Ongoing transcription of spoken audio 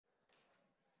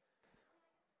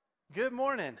Good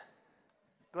morning.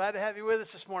 Glad to have you with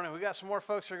us this morning. We got some more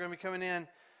folks who are going to be coming in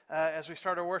as we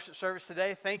start our worship service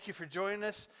today. Thank you for joining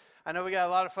us. I know we got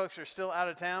a lot of folks who are still out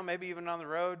of town, maybe even on the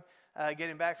road,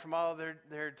 getting back from all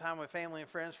their time with family and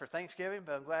friends for Thanksgiving.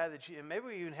 But I'm glad that and maybe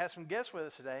we even have some guests with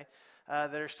us today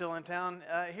that are still in town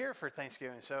here for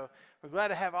Thanksgiving. So we're glad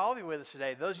to have all of you with us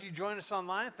today. Those of you joining us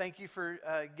online, thank you for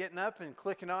getting up and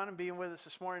clicking on and being with us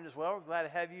this morning as well. We're glad to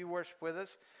have you worship with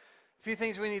us. A few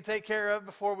things we need to take care of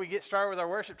before we get started with our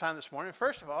worship time this morning.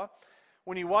 First of all,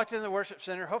 when you walked in the worship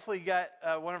center, hopefully you got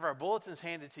one of our bulletins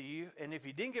handed to you. And if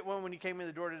you didn't get one when you came in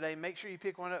the door today, make sure you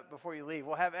pick one up before you leave.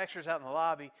 We'll have extras out in the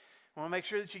lobby. We'll make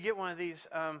sure that you get one of these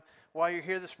while you're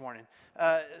here this morning.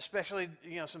 Especially,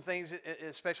 some things,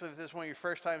 especially if this is one of your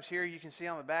first times here, you can see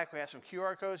on the back we have some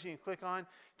QR codes you can click on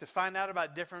to find out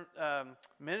about different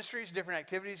ministries, different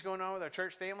activities going on with our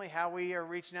church family, how we are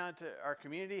reaching out to our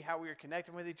community, how we are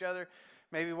connecting with each other,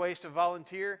 maybe ways to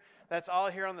volunteer. That's all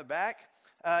here on the back.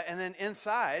 And then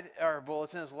inside our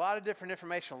bulletin is a lot of different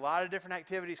information, a lot of different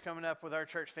activities coming up with our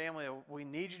church family that we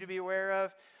need you to be aware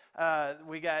of.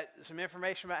 We got some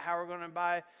information about how we're going to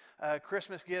buy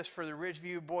Christmas gifts for the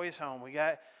Ridgeview Boys Home. We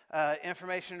got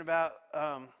information about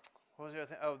what was the other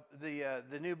thing? Oh,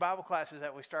 the new Bible classes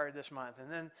that we started this month,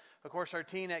 and then of course our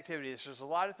teen activities. There's a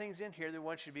lot of things in here that we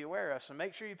want you to be aware of. So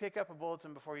make sure you pick up a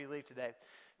bulletin before you leave today.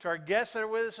 To our guests that are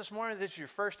with us this morning, this is your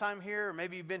first time here, or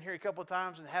maybe you've been here a couple of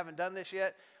times and haven't done this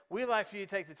yet. We'd like for you to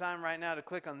take the time right now to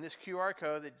click on this QR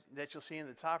code that you'll see in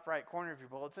the top right corner of your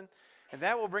bulletin. And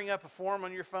that will bring up a form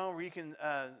on your phone where you can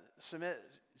submit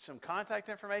some contact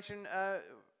information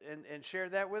and share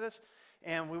that with us.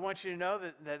 And we want you to know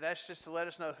that's just to let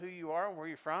us know who you are and where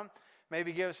you're from.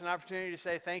 Maybe give us an opportunity to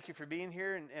say thank you for being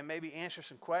here and maybe answer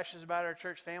some questions about our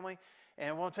church family. And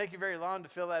it won't take you very long to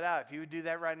fill that out. If you would do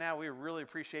that right now, we really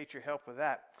appreciate your help with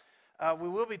that. We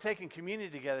will be taking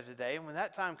communion together today. And when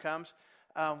that time comes,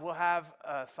 we'll have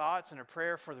thoughts and a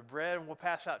prayer for the bread. And we'll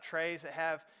pass out trays that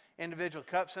have individual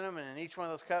cups in them, and in each one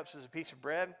of those cups is a piece of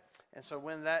bread. And so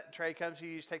when that tray comes to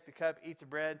you, you just take the cup, eat the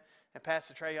bread, and pass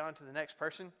the tray on to the next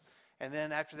person. And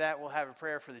then after that, we'll have a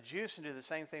prayer for the juice and do the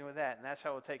same thing with that. And that's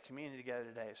how we'll take communion together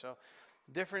today. So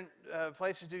different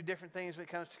places do different things when it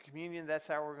comes to communion. That's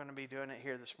how we're going to be doing it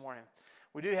here this morning.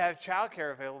 We do have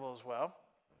childcare available as well.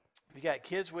 If you got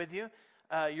kids with you,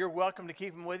 you're welcome to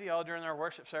keep them with you all during our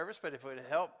worship service. But if it would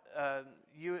help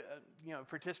you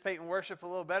participate in worship a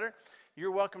little better,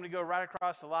 you're welcome to go right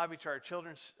across the lobby to our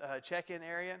children's check-in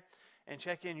area and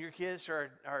check in your kids to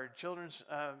our children's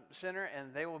center,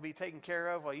 and they will be taken care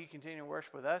of while you continue to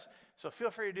worship with us. So feel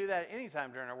free to do that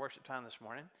anytime during our worship time this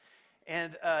morning.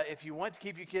 And if you want to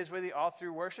keep your kids with you all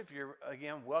through worship, you're,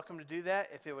 again, welcome to do that.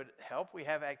 If it would help, we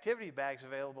have activity bags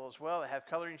available as well that have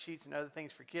coloring sheets and other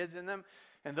things for kids in them.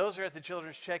 And those are at the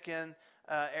children's check-in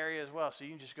area as well. So you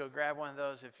can just go grab one of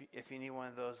those if you need one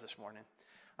of those this morning.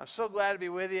 I'm so glad to be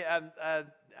with you.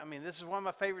 I mean, this is one of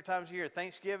my favorite times of year.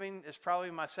 Thanksgiving is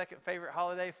probably my second favorite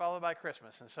holiday, followed by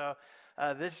Christmas. And so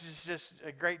this is just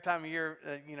a great time of year,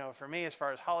 for me as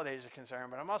far as holidays are concerned.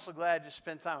 But I'm also glad to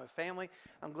spend time with family.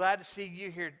 I'm glad to see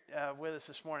you here with us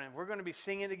this morning. We're going to be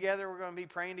singing together. We're going to be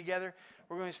praying together.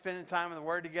 We're going to be spending time in the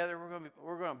Word together.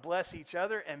 We're going to bless each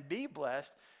other and be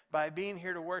blessed by being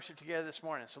here to worship together this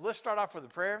morning. So let's start off with a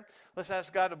prayer. Let's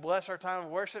ask God to bless our time of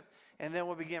worship, and then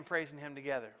we'll begin praising Him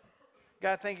together.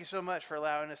 God, thank you so much for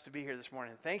allowing us to be here this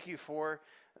morning. Thank you for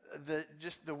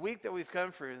the week that we've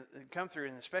come through,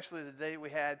 and especially the day we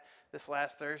had this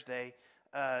last Thursday,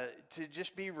 to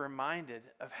just be reminded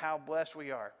of how blessed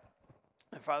we are.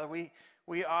 And Father,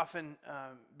 we often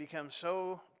become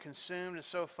so consumed and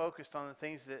so focused on the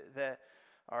things that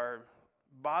are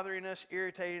bothering us,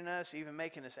 irritating us, even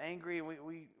making us angry. And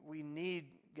we need,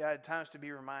 God, at times to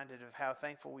be reminded of how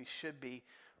thankful we should be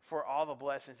for all the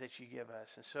blessings that you give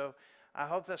us. And so I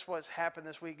hope that's what's happened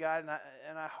this week, God,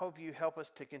 and I hope you help us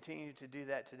to continue to do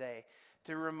that today,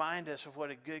 to remind us of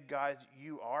what a good God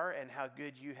you are and how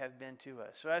good you have been to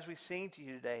us. So as we sing to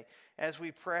you today, as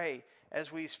we pray,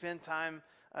 as we spend time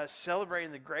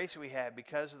celebrating the grace we have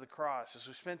because of the cross, as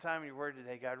we spend time in your word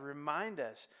today, God, remind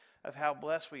us of how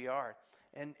blessed we are.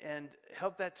 And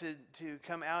help that to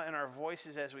come out in our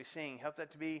voices as we sing. Help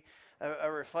that to be a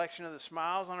reflection of the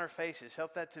smiles on our faces.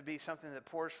 Help that to be something that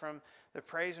pours from the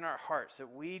praise in our hearts,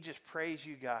 that we just praise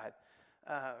you, God,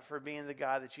 for being the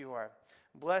God that you are.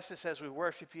 Bless us as we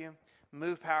worship you.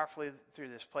 Move powerfully through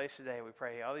this place today. We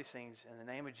pray all these things in the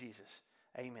name of Jesus.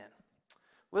 Amen.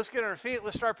 Let's get on our feet.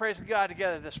 Let's start praising God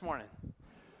together this morning.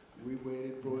 We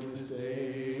waited for this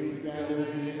day, we gathered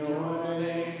in your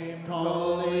name,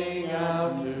 calling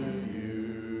out to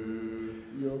you.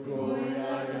 Your glory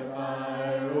like a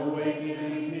fire,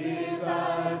 awakening dear.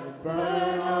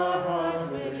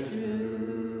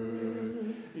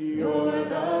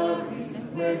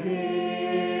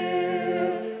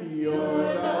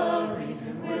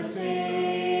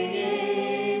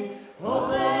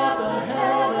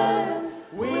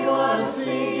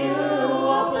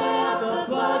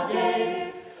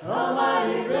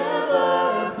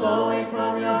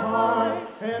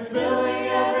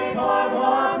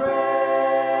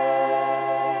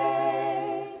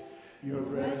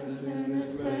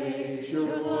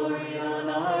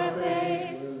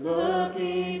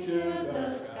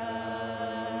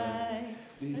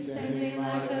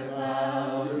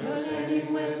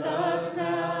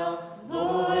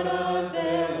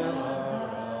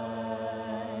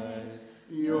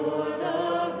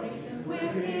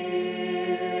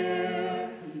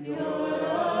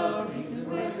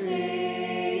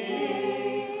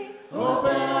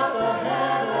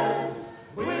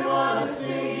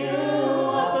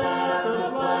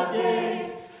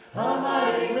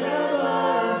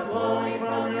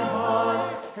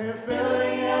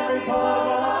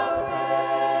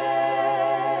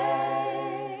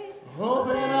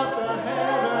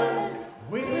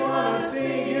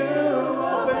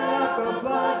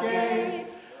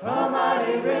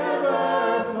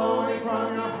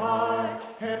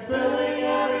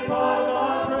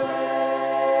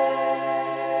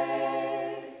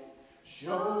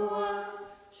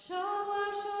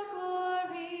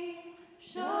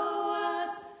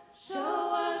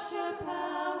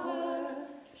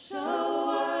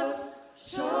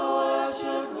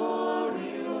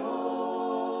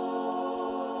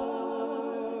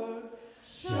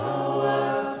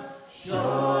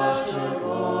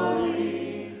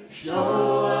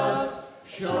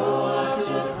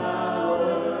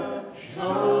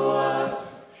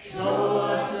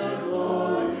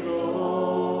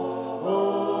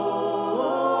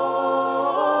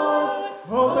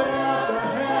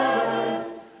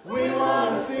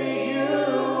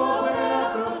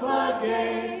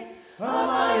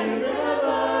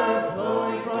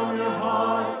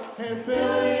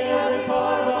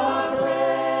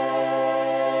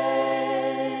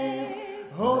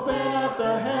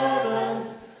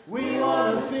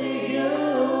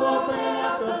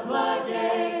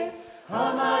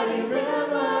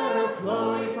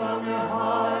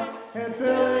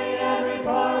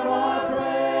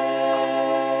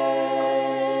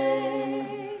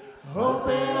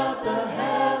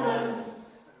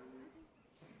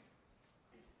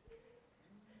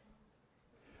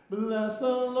 Bless the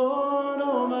Lord,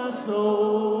 oh my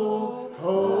soul,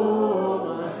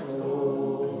 oh my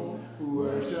soul.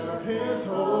 Worship his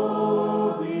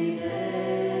holy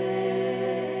name.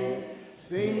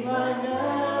 Sing like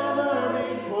never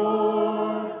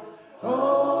before,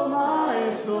 oh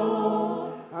my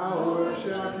soul. I'll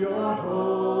worship your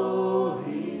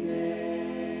holy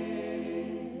name.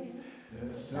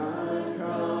 The sun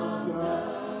comes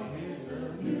up, it's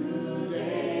a new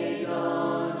day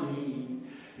dawning.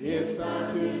 It's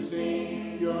time to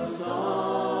sing your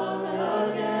song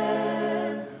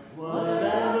again.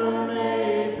 Whatever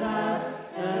may pass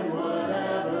and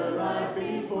whatever lies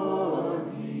before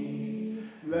me,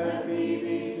 let me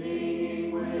be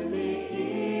singing when the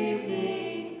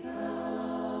evening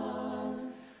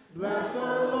comes. Bless the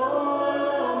Lord,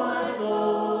 oh my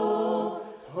soul,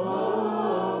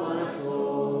 oh my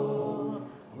soul.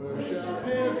 Worship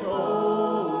his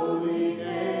holy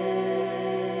name.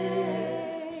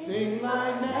 Sing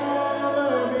like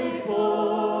never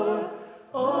before,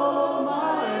 oh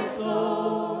my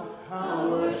soul. I'll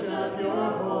worship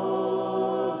your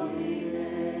holy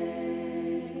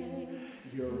name.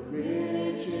 You're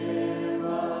rich in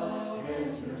love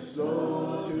and your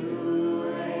soul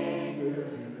to anger.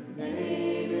 Your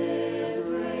name is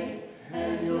great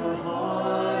and your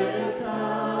heart is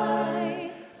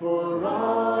kind. For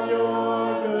all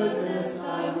your goodness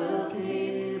I will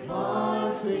keep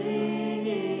on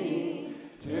singing.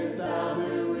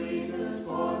 10,000 reasons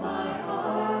for my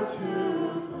heart to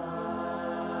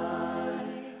find.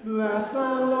 Bless the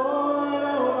Lord,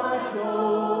 oh my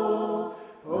soul,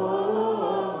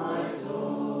 oh my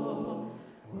soul.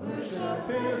 Worship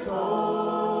his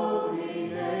holy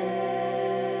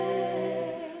name.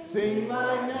 Sing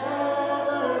like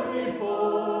never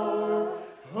before,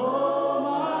 oh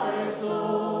my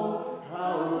soul.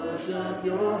 I'll worship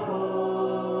your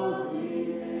holy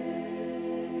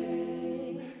name.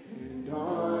 And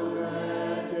on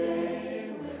that day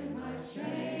when my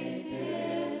strength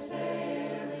is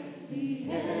failing, the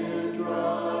end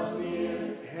draws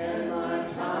near and my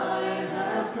time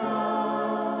has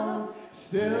come,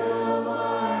 still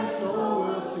my soul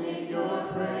will sing your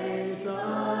praise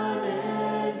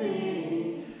unending.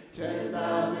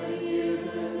 10,000 years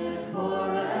and then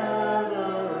forevermore.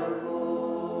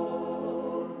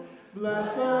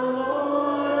 Bless the Lord.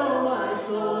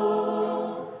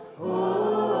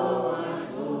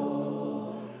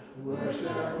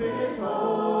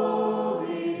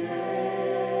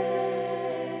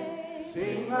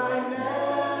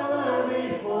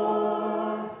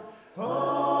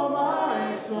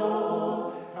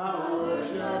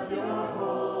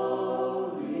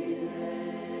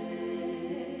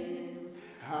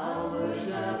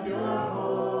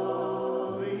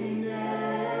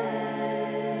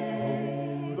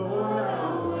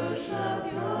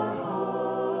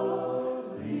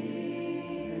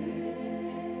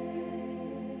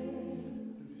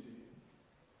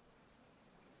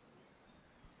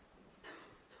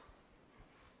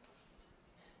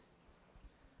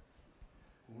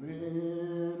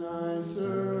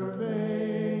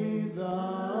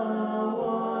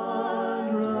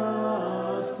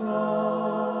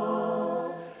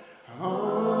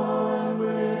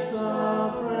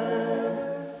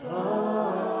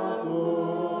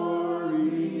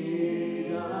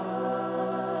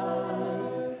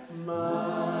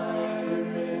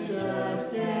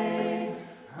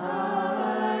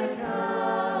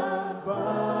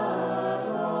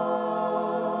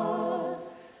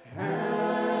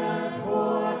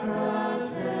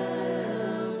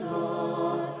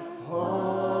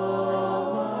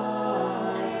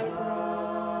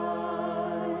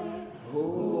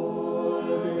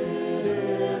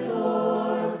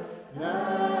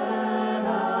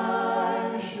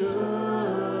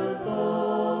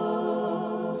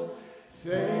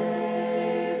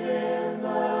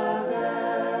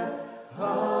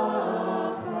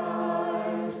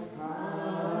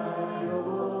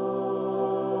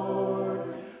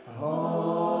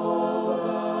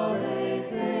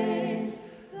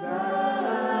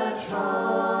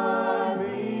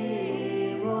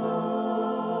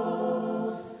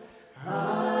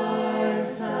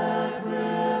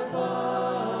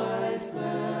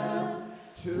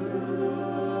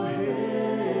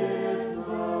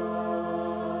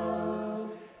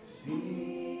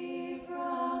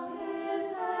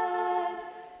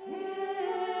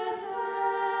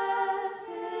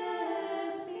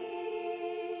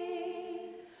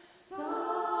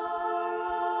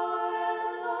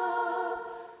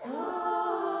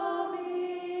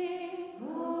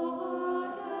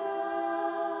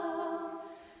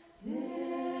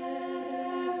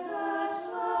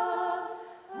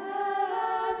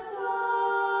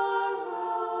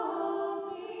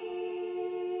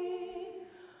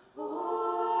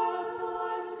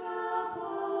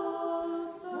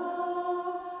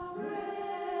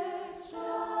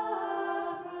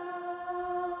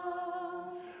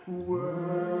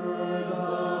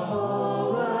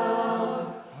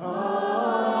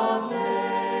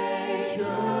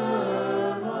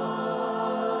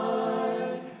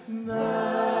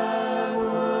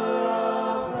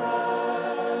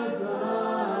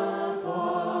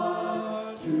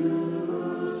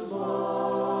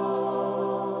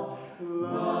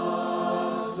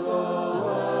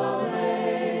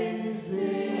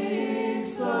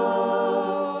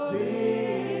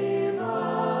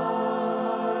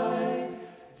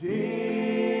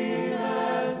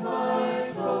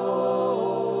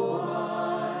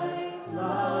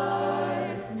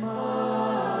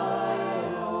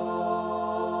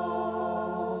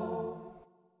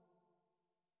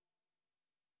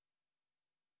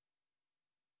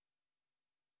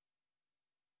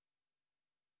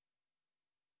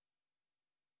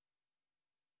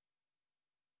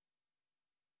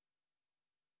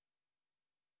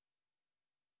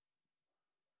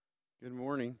 Good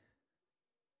morning.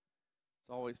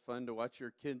 It's always fun to watch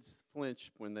your kids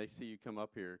flinch when they see you come up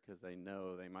here because they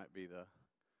know they might be the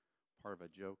part of a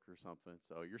joke or something.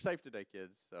 So you're safe today,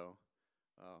 kids. So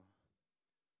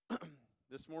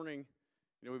this morning,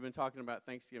 we've been talking about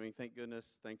Thanksgiving. Thank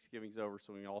goodness Thanksgiving's over,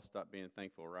 so we can all stop being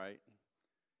thankful, right?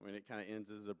 When it kind of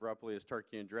ends as abruptly as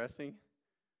turkey and dressing.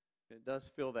 It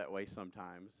does feel that way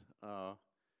sometimes. I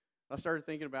started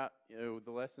thinking about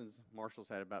the lessons Marshall's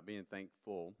had about being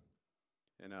thankful,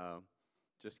 and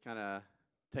just kind of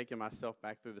taking myself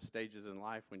back through the stages in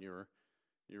life when you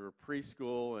were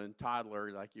preschool and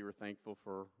toddler, like you were thankful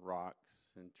for rocks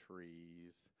and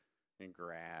trees and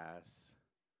grass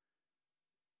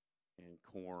and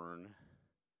corn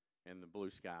and the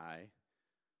blue sky,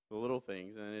 the little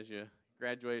things. And as you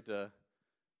graduate to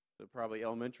probably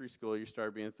elementary school, you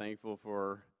start being thankful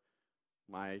for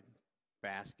my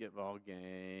basketball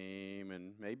game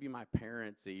and maybe my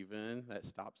parents even. That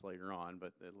stops later on,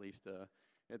 but at least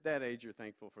at that age you're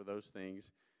thankful for those things.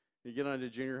 You get on to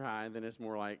junior high, and then it's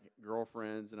more like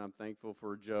girlfriends, and I'm thankful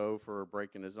for Joe for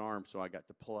breaking his arm, so I got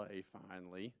to play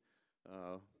finally.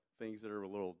 Things that are a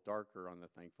little darker on the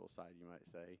thankful side, you might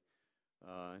say.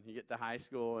 You get to high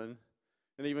school and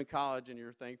even college, and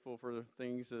you're thankful for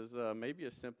things as maybe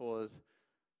as simple as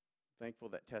thankful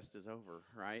that test is over,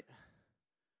 right?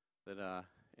 That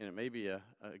and it may be a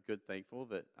good thankful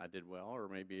that I did well, or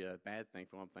maybe a bad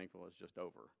thankful I'm thankful it's just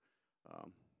over.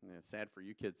 And it's sad for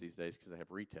you kids these days because they have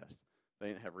retests. They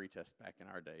didn't have retests back in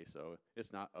our day, so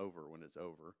it's not over when it's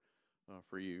over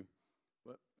for you.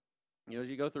 But as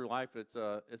you go through life, it's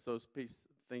those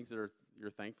things that you're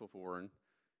thankful for, and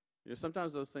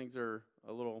sometimes those things are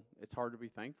it's hard to be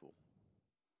thankful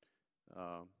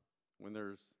when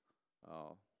there's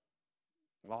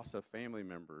loss of family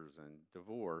members and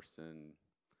divorce and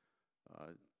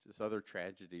just other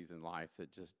tragedies in life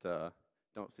that just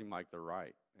don't seem like they're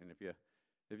right. And if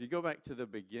you go back to the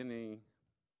beginning,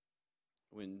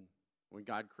 when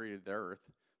God created the earth,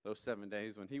 those 7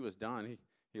 days, when He was done,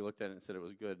 He looked at it and said it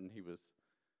was good, and He was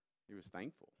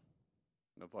thankful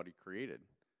of what He created.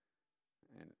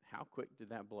 And how quick did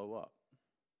that blow up?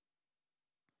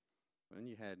 Then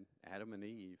you had Adam and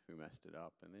Eve who messed it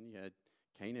up, and then you had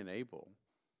Cain and Abel.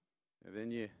 And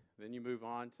then you move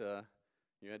on to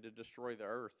you had to destroy the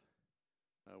earth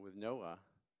with Noah,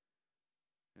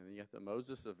 and then you got the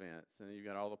Moses events, and then you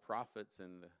got all the prophets,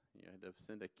 and you had to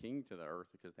send a king to the earth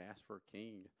because they asked for a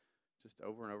king, just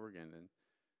over and over again. And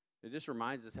it just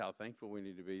reminds us how thankful we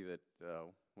need to be that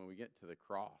when we get to the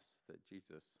cross, that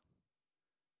Jesus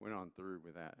went on through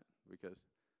with that, because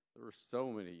there were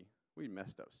we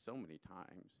messed up so many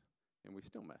times, and we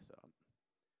still mess up.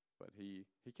 But he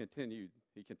continued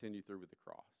through with the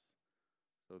cross.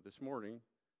 So this morning,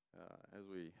 as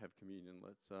we have communion,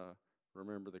 let's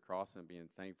remember the cross and being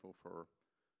thankful for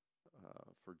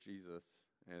Jesus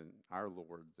and our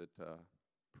Lord that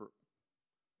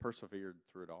persevered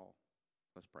through it all.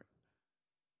 Let's pray.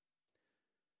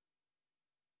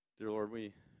 Dear Lord,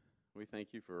 we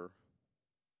thank you for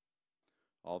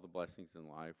all the blessings in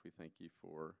life. We thank you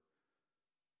for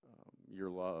your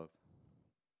love.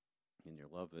 And your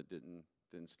love that didn't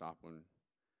stop when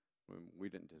we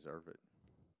didn't deserve it.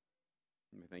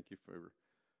 And we thank you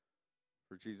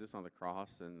for Jesus on the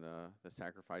cross and the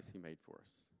sacrifice He made for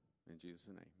us. In Jesus'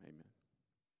 name, amen.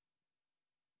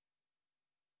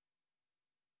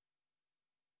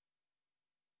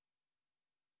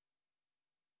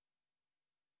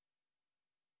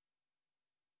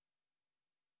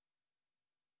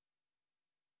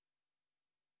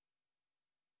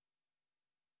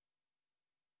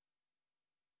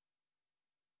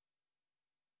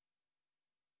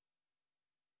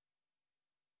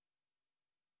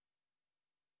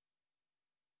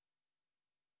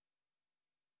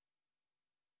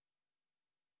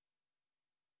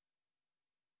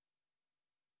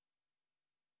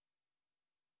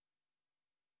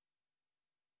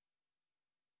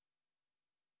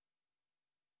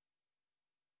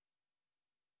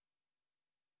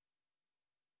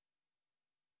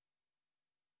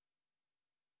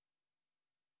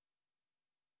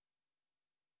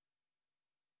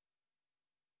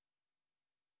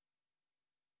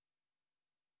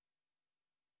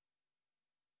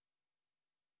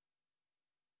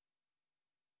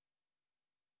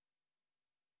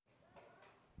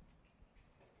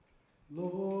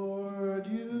 Lord,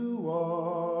 you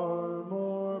are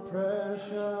more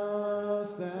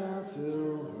precious than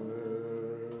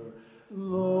silver.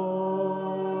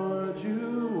 Lord,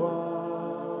 you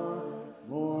are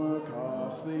more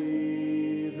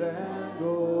costly than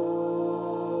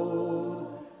gold.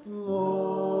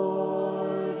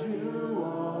 Lord, you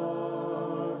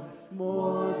are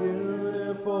more beautiful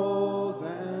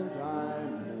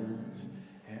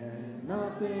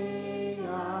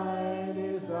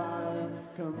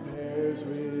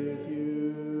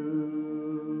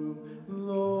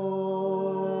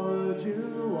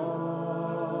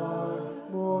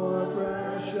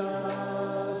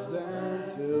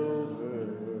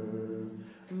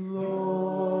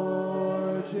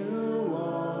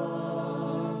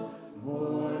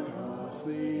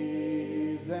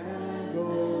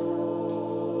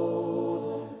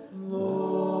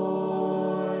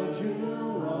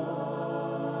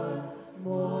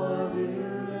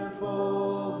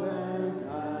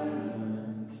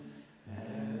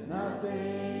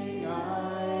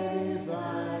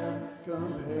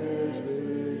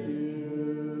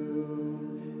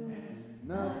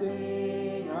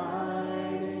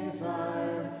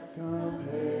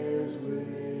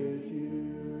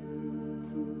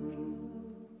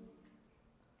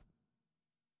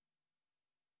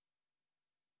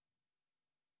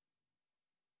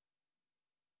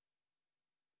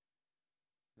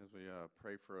as we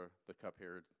pray for the cup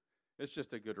here, it's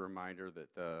just a good reminder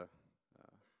that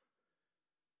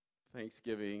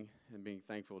Thanksgiving and being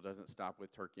thankful doesn't stop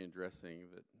with turkey and dressing.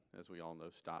 That, as we all know,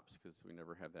 stops because we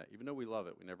never have that. Even though we love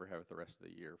it, we never have it the rest of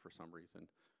the year for some reason.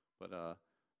 But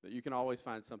that you can always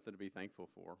find something to be thankful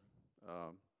for.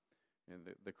 And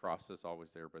the cross is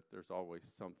always there, but there's always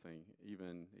something,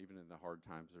 even in the hard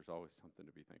times, there's always something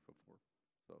to be thankful for.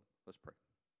 So let's pray.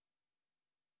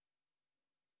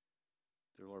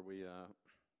 Dear Lord, we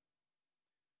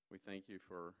thank you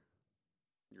for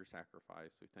your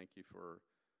sacrifice. We thank you for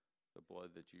the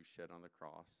blood that you shed on the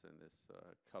cross and this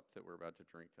cup that we're about to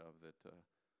drink of that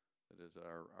is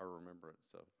our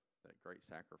remembrance of that great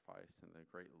sacrifice and the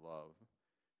great love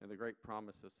and the great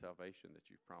promise of salvation that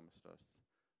you've promised us.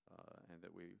 And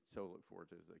that we so look forward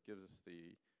to, is that gives us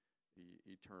the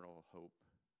eternal hope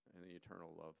and the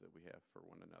eternal love that we have for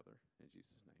one another. In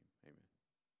Jesus' name, amen.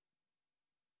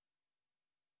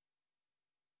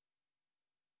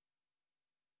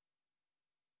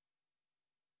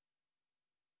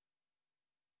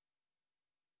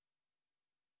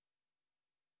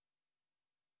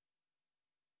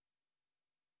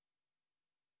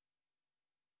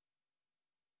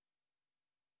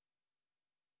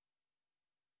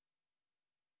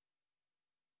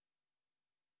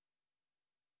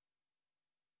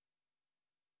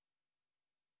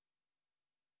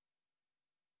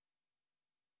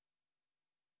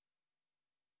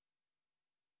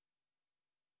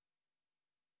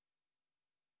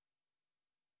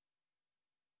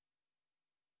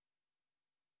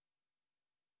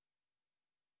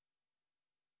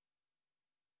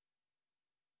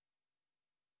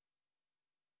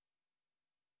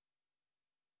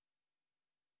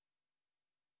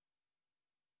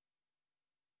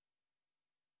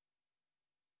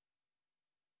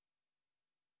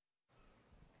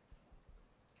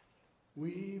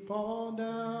 We fall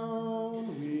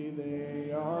down, we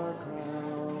lay our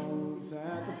crowns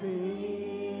at the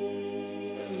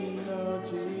feet of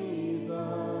Jesus.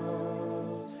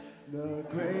 The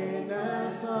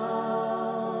greatness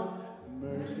of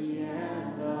mercy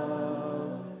and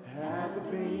love at the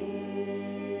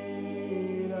feet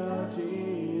of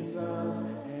Jesus.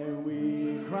 And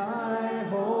we cry,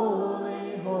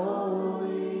 holy,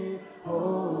 holy,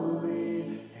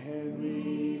 holy. And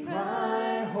we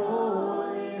cry,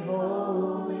 holy,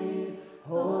 holy,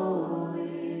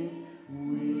 holy.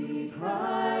 We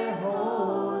cry,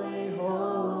 holy,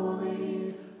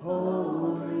 holy,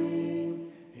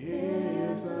 holy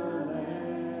is the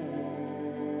Lamb.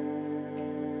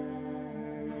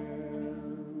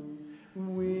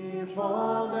 We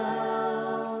fall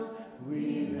down,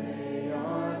 we lay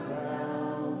our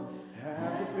crowns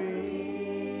at the feet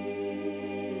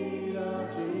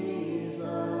of Jesus.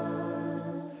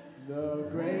 The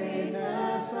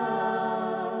greatness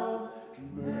of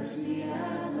mercy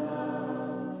and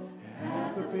love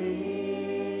at the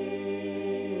feet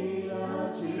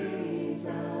of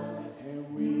Jesus. And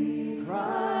we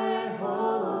cry,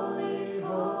 holy,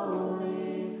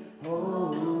 holy,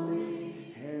 holy.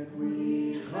 And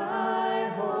we cry,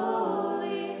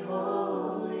 holy,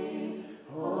 holy,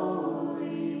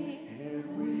 holy. And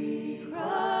we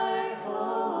cry,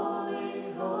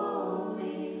 holy,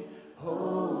 holy,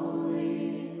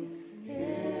 holy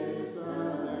is the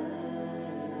Lamb.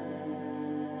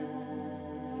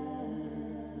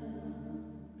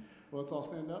 Well, let's all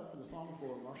stand up for the song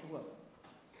for Marshall's lesson.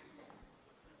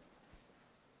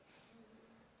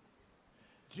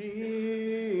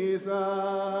 Jesus,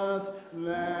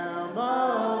 Lamb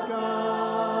of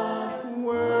God,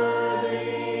 worthy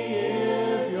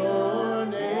is your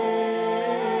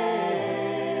name.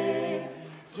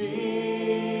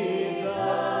 Jesus,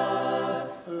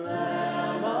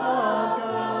 Lamb of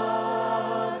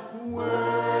God,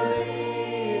 worthy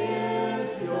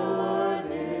is your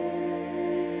name.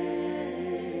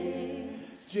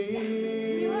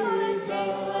 Jesus,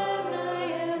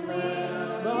 Lamb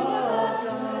of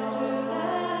God,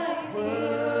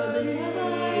 worthy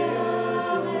is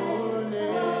your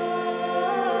name.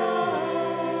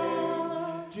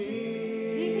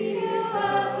 Jesus,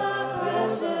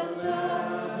 precious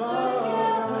Lamb of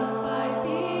God,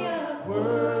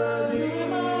 worthy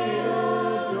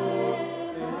is your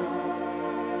name.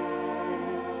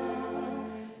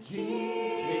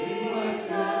 Jesus, taking my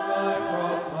sin, my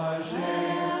cross, my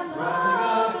shame, rising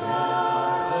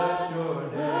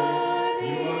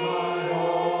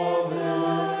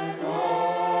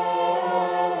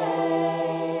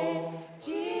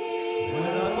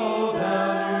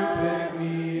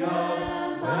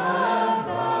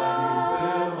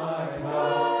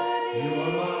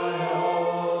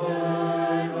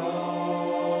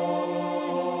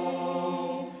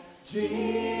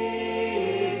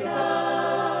Jesus,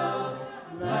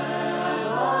 Lamb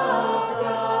of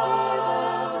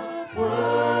God,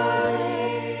 worthy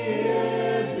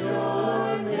is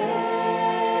your name.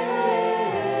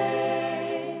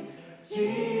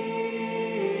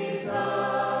 Jesus,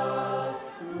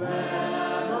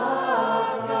 Lamb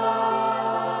of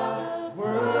God,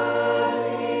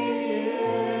 worthy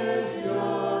is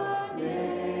your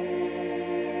name.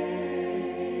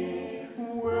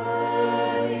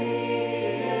 Worthy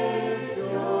is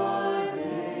your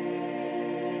name.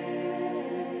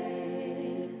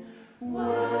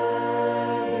 Worthy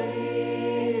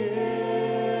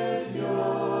is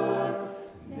your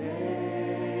name.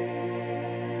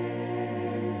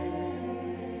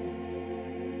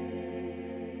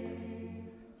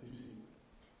 Please be seated.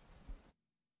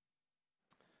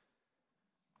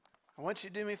 I want you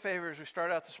to do me a favor as we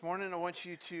start out this morning. I want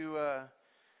you to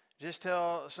just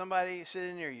tell somebody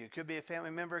sitting near you. It could be a family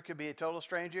member, it could be a total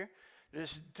stranger.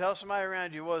 Just tell somebody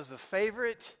around you what was the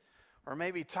favorite or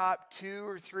maybe top 2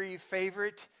 or 3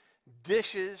 favorite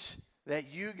dishes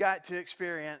that you got to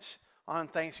experience on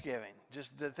Thanksgiving.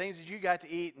 Just the things that you got to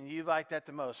eat and you liked that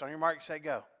the most. On your mark, say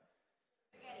go.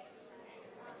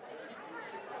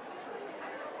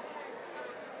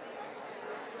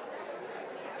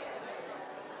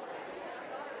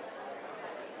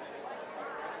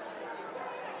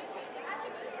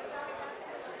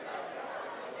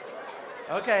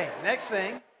 Okay, next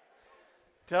thing.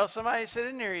 Tell somebody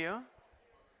sitting near you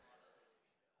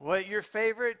what your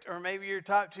favorite or maybe your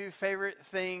top 2 favorite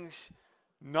things,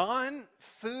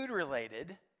 non-food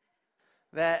related,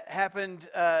 that happened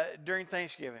during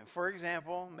Thanksgiving. For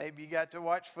example, maybe you got to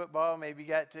watch football, maybe you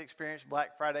got to experience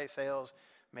Black Friday sales,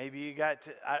 maybe you got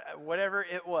to, whatever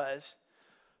it was,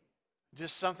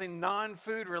 just something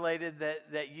non-food related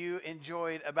that you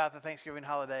enjoyed about the Thanksgiving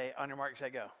holiday. On your mark, say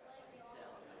go.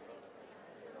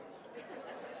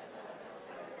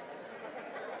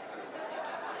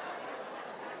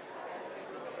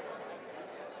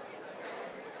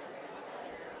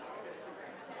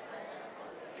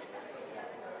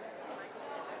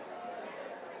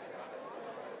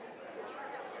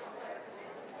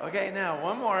 Okay, now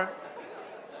one more.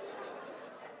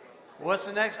 What's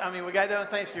the next? I mean, we got done with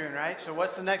Thanksgiving, right? So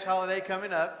what's the next holiday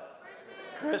coming up?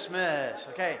 Christmas.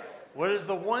 Okay. What is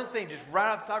the one thing, just right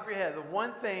off the top of your head, the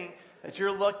one thing that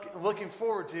you're looking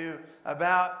forward to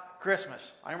about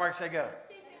Christmas? On your mark, say go.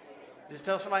 Just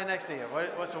tell somebody next to you.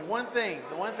 What's the one thing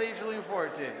you're looking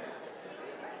forward to?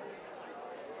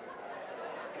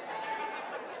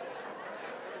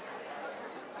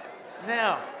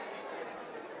 Now,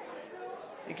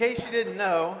 in case you didn't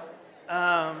know,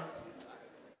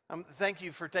 thank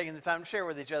you for taking the time to share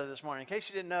with each other this morning. In case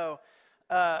you didn't know,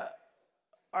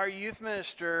 our youth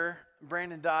minister,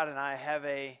 Brandon Dodd, and I have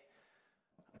a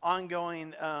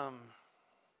ongoing,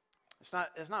 it's not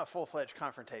a full-fledged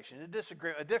confrontation, a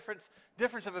difference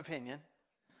of opinion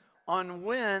on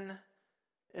when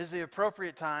is the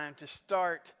appropriate time to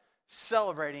start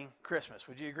celebrating Christmas.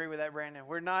 Would you agree with that, Brandon?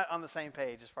 We're not on the same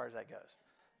page as far as that goes.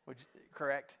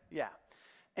 Correct? Yeah.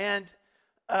 And,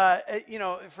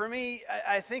 for me,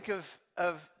 I think of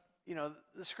the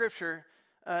scripture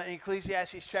in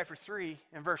Ecclesiastes chapter 3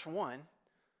 and verse 1.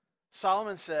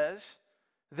 Solomon says,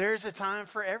 there's a time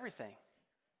for everything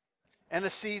and a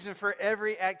season for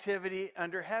every activity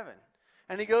under heaven.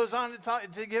 And he goes on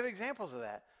to give examples of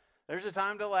that. There's a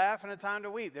time to laugh and a time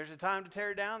to weep. There's a time to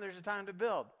tear down. There's a time to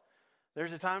build.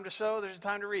 There's a time to sow. There's a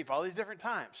time to reap. All these different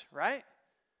times, right?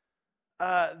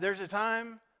 There's a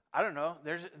time, I don't know,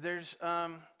 there's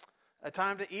a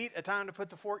time to eat, a time to put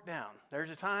the fork down. There's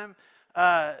a time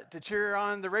to cheer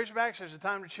on the Razorbacks. There's a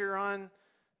time to cheer on,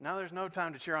 no, there's no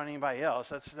time to cheer on anybody else.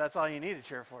 That's all you need to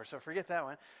cheer for, so forget that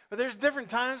one. But there's different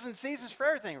times and seasons for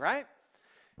everything, right?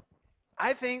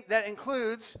 I think that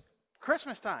includes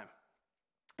Christmas time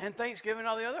and Thanksgiving and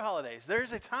all the other holidays.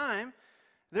 There's a time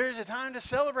to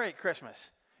celebrate Christmas.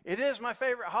 It is my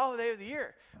favorite holiday of the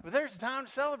year, but there's a time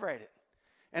to celebrate it.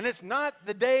 And it's not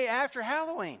the day after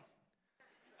Halloween.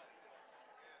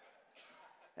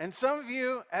 And some of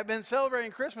you have been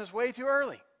celebrating Christmas way too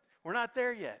early. We're not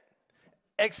there yet.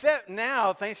 Except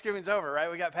now Thanksgiving's over, right?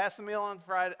 We got past the meal on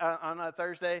Friday, on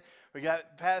Thursday. We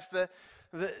got past the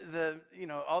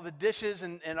all the dishes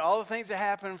and all the things that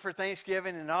happen for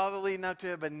Thanksgiving and all the leading up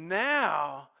to it. But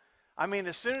now, I mean,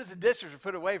 as soon as the dishes were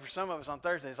put away for some of us on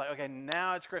Thursday, it's like, okay,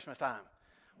 now it's Christmas time.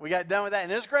 We got done with that,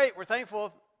 and it's great. We're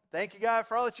thankful. Thank you, God,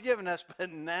 for all that you've given us.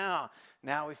 But now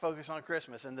we focus on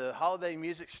Christmas. And the holiday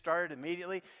music started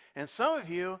immediately. And some of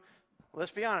you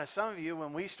let's be honest, some of you,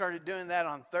 when we started doing that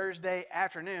on Thursday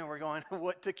afternoon, we're going,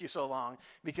 what took you so long?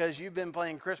 Because you've been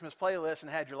playing Christmas playlists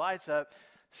and had your lights up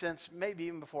since maybe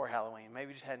even before Halloween. Maybe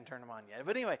you just hadn't turned them on yet.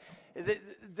 But anyway,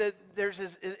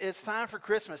 it's time for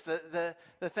Christmas. The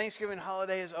Thanksgiving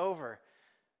holiday is over.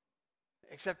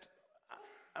 Except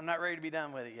I'm not ready to be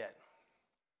done with it yet.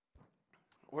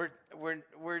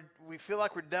 We feel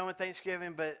like we're done with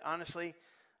Thanksgiving, but honestly,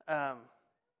 I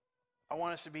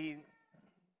want us to be,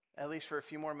 at least for a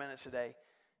few more minutes today,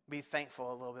 be thankful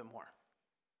a little bit more.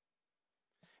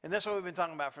 And that's what we've been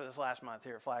talking about for this last month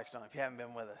here at Flagstone, if you haven't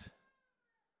been with us.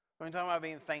 We've been talking about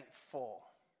being thankful,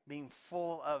 being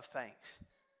full of thanks.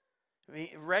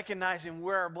 Recognizing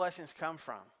where our blessings come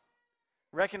from.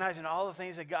 Recognizing all the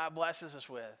things that God blesses us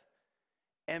with.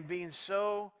 And being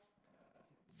so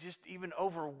just even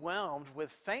overwhelmed with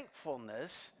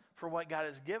thankfulness for what God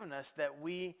has given us that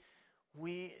we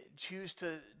choose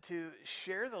to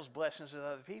share those blessings with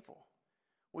other people.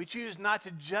 We choose not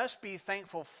to just be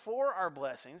thankful for our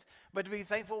blessings, but to be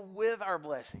thankful with our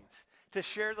blessings. To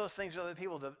share those things with other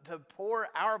people, to pour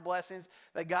our blessings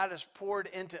that God has poured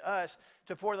into us,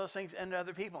 to pour those things into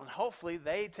other people. And hopefully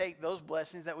they take those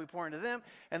blessings that we pour into them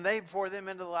and they pour them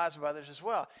into the lives of others as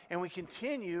well. And we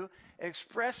continue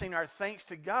expressing our thanks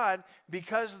to God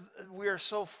because we are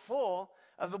so full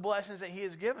of the blessings that He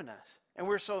has given us. And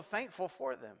we're so thankful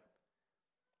for them.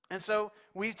 And so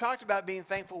we've talked about being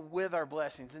thankful with our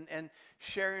blessings and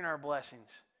sharing our blessings.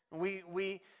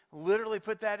 We literally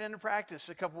put that into practice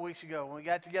a couple weeks ago when we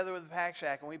got together with the Pack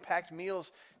Shack and we packed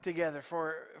meals together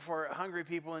for hungry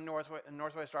people in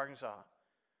Northwest Arkansas.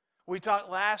 We talked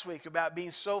last week about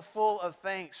being so full of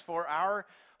thanks for our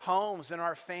homes and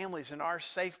our families and our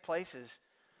safe places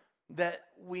that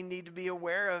we need to be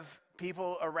aware of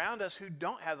people around us who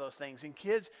don't have those things and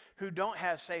kids who don't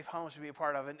have safe homes to be a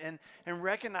part of and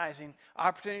recognizing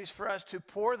opportunities for us to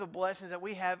pour the blessings that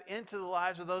we have into the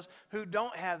lives of those who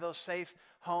don't have those safe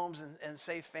homes and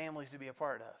safe families to be a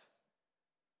part of.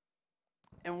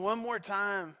 And one more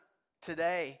time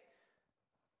today,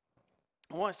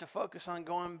 I want us to focus on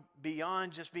going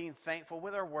beyond just being thankful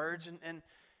with our words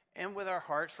and with our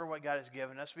hearts for what God has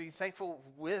given us. Be thankful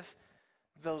with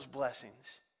those blessings.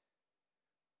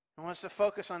 I want us to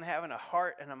focus on having a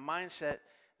heart and a mindset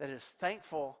that is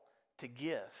thankful to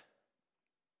give.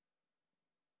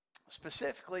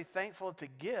 Specifically, thankful to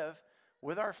give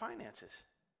with our finances.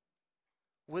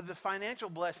 With the financial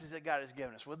blessings that God has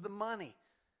given us. With the money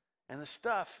and the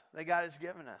stuff that God has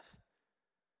given us.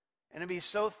 And to be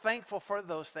so thankful for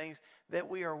those things that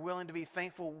we are willing to be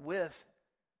thankful with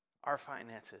our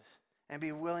finances. And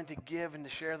be willing to give and to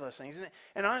share those things.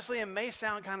 And honestly, it may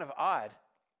sound kind of odd.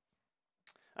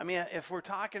 I mean, if we're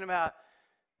talking about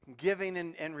giving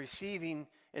and receiving,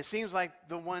 it seems like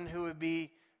the one who would be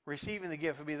receiving the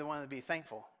gift would be the one that would be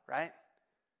thankful, right?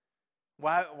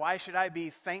 Why should I be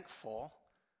thankful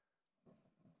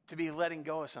to be letting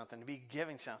go of something, to be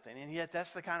giving something? And yet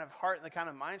that's the kind of heart and the kind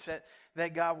of mindset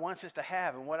that God wants us to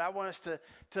have. And what I want us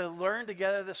to learn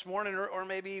together this morning or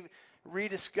maybe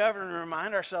rediscover and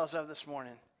remind ourselves of this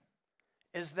morning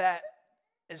is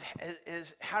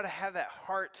how to have that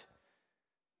heart,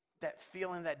 that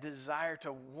feeling, that desire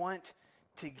to want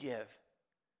to give.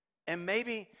 And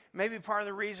maybe part of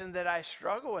the reason that I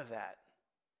struggle with that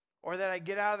or that I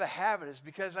get out of the habit is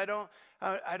because I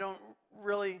don't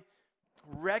really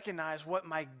recognize what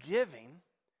my giving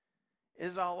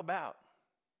is all about.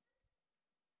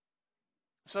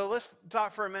 So let's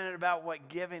talk for a minute about what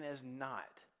giving is not.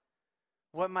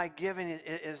 What my giving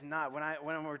is not.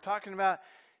 When we're talking about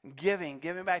giving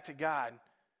back to God,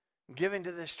 giving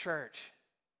to this church,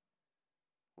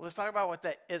 let's talk about what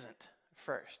that isn't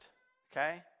first,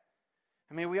 okay?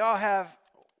 I mean, we all have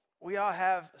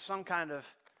some kind of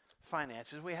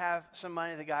finances. We have some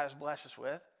money that God has blessed us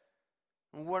with.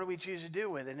 And what do we choose to do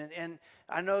with it? And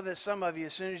I know that some of you,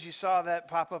 as soon as you saw that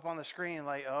pop up on the screen,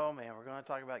 like, oh man, we're going to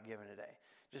talk about giving today.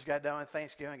 Just got done with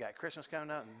Thanksgiving, got Christmas coming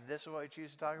up, and this is what we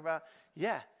choose to talk about?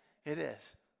 Yeah, it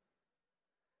is.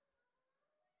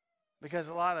 Because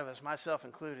a lot of us, myself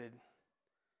included,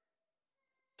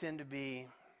 tend to be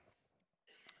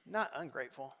not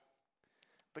ungrateful,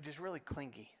 but just really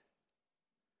clingy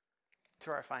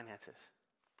to our finances.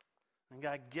 And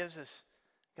God gives us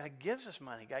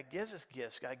money. God gives us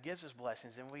gifts. God gives us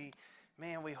blessings. And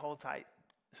we hold tight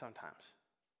sometimes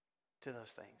to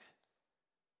those things.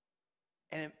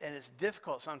 And it's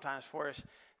difficult sometimes for us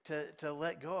to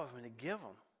let go of them and to give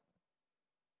them.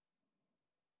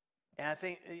 And I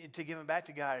think to give them back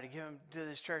to God or to give them to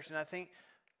this church. And I think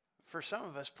for some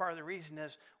of us, part of the reason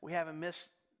is we have a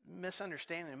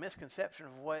misunderstanding, a misconception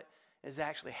of what is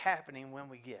actually happening when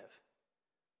we give.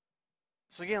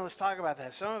 So again, let's talk about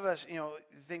that. Some of us,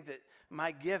 think that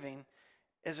my giving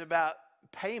is about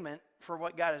payment for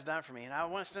what God has done for me. And I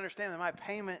want us to understand that my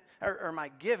payment or my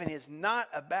giving is not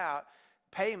about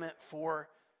payment for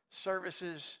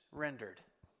services rendered.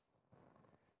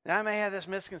 Now, I may have this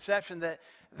misconception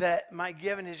that my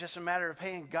giving is just a matter of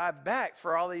paying God back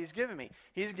for all that he's given me.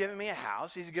 He's given me a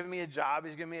house. He's given me a job.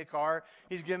 He's given me a car.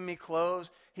 He's given me clothes.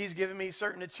 He's given me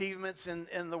certain achievements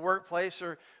in the workplace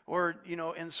or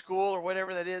in school or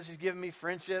whatever that is. He's given me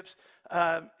friendships.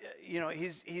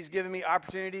 He's given me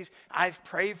opportunities. I've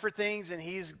prayed for things, and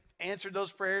he's answered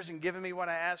those prayers and given me what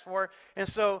I asked for. And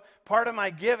so part of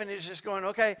my giving is just going,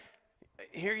 okay,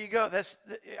 here you go.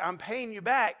 I'm paying you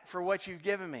back for what you've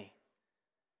given me.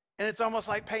 And it's almost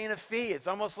like paying a fee. It's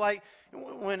almost like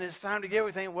when it's time to give,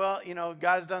 we think, well,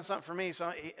 God's done something for me,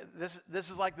 so this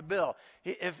is like the bill.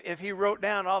 If he wrote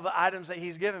down all the items that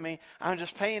he's given me, I'm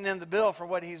just paying him the bill for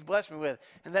what he's blessed me with.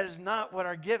 And that is not what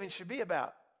our giving should be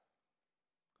about.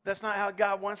 That's not how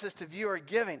God wants us to view our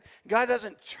giving. God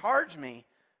doesn't charge me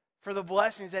for the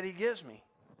blessings that he gives me.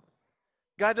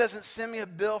 God doesn't send me a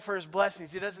bill for his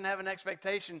blessings. He doesn't have an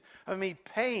expectation of me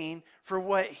paying for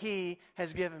what he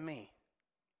has given me.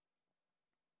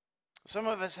 Some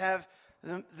of us have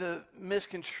the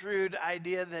misconstrued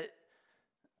idea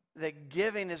that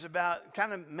giving is about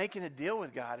kind of making a deal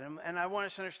with God. And I want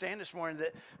us to understand this morning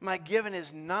that my giving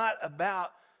is not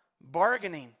about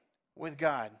bargaining with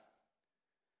God.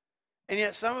 And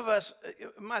yet some of us,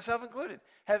 myself included,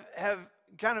 have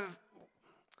kind of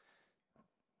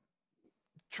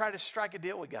try to strike a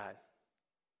deal with God.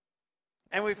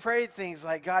 And we prayed things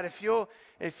like, God, if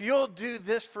you'll do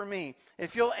this for me,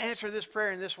 if you'll answer this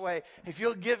prayer in this way, if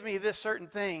you'll give me this certain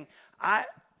thing, I'll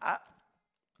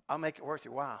make it worth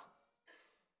your while.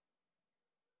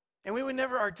 And we would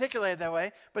never articulate it that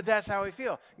way, but that's how we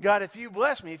feel. God, if you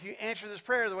bless me, if you answer this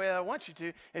prayer the way I want you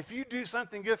to, if you do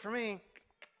something good for me,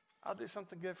 I'll do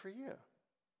something good for you.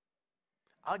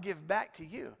 I'll give back to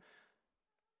you.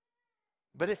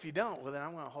 But if you don't, well, then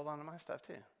I'm going to hold on to my stuff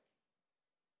too.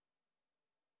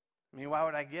 I mean, why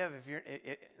would I give if you're,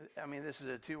 this is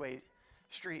a two-way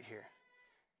street here.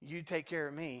 You take care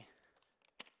of me,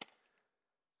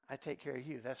 I take care of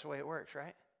you. That's the way it works,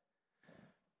 right?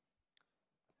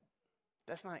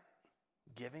 That's not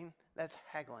giving, that's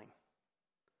haggling.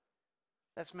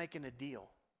 That's making a deal.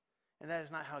 And that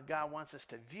is not how God wants us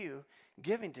to view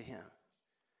giving to him.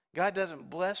 God doesn't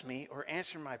bless me or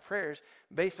answer my prayers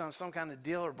based on some kind of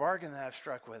deal or bargain that I've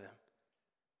struck with him.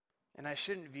 And I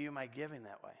shouldn't view my giving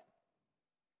that way.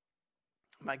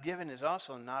 My giving is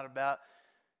also not about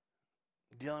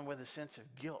dealing with a sense of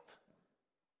guilt.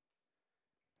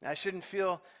 I shouldn't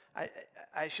feel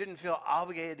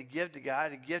obligated to give to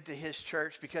God, to give to his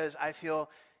church because I feel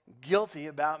guilty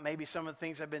about maybe some of the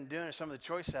things I've been doing or some of the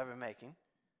choices I've been making.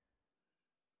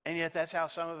 And yet that's how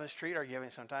some of us treat our giving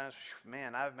sometimes.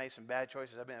 Man, I've made some bad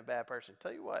choices. I've been a bad person.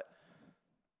 Tell you what,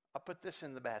 I'll put this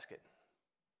in the basket.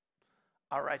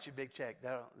 I'll write you a big check.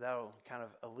 That'll kind of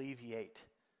alleviate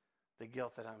the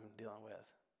guilt that I'm dealing with.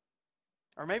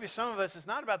 Or maybe some of us, it's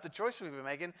not about the choices we've been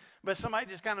making, but somebody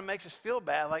just kind of makes us feel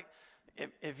bad. Like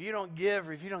if you don't give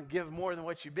or if you don't give more than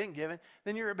what you've been given,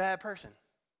 then you're a bad person.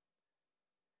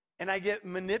 And I get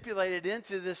manipulated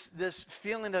into this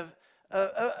feeling of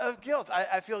guilt.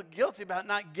 I feel guilty about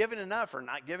not giving enough or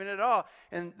not giving at all.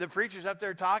 And the preacher's up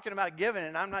there talking about giving,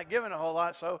 and I'm not giving a whole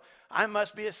lot, so I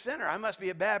must be a sinner. I must be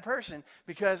a bad person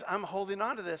because I'm holding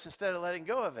on to this instead of letting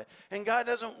go of it. And God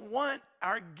doesn't want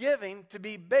our giving to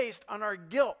be based on our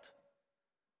guilt.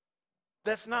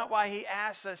 That's not why he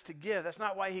asks us to give. That's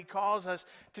not why he calls us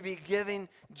to be giving,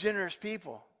 generous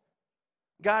people.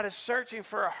 God is searching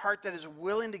for a heart that is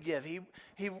willing to give.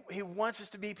 He wants us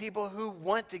to be people who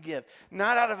want to give,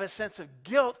 not out of a sense of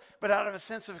guilt, but out of a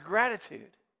sense of gratitude.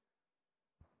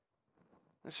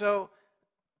 And so,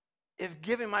 if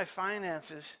giving my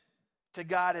finances to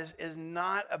God is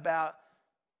not about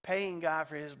paying God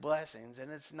for his blessings,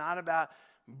 and it's not about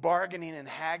bargaining and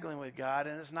haggling with God,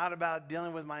 and it's not about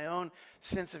dealing with my own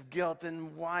sense of guilt,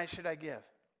 then why should I give?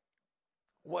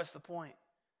 What's the point?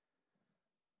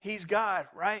 He's God,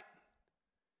 right?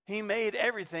 He made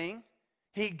everything.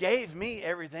 He gave me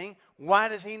everything. Why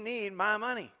does he need my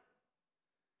money?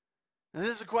 And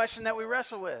this is a question that we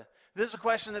wrestle with. This is a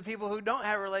question that people who don't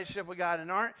have a relationship with God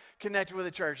and aren't connected with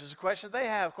the church, this is a question that they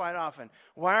have quite often.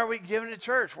 Why are we giving to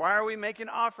church? Why are we making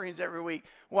offerings every week?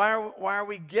 Why are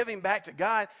we giving back to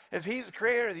God? If he's the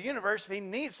creator of the universe, if he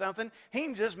needs something, he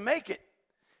can just make it.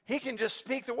 He can just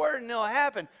speak the word and it'll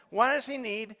happen. Why does he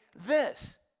need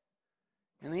this?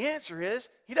 And the answer is,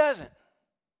 he doesn't.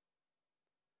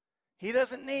 He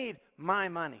doesn't need my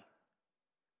money.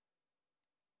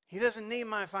 He doesn't need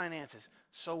my finances.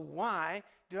 So why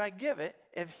do I give it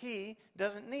if he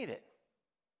doesn't need it?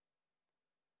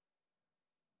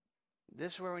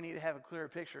 This is where we need to have a clearer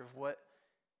picture of what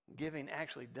giving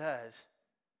actually does,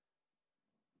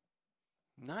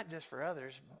 not just for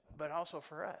others, but also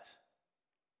for us.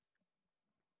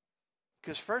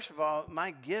 Because first of all,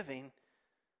 my giving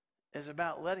is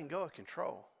about letting go of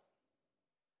control.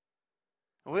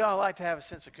 We all like to have a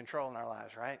sense of control in our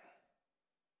lives, right?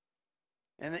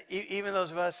 And even those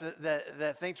of us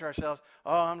that think to ourselves,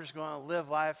 oh, I'm just going to live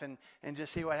life and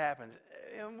just see what happens.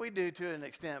 And we do to an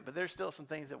extent, but there's still some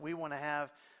things that we want to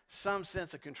have some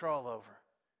sense of control over.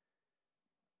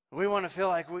 We want to feel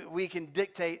like we can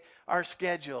dictate our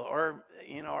schedule or,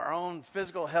 our own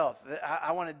physical health.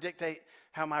 I want to dictate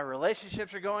how my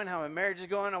relationships are going, how my marriage is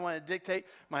going. I want to dictate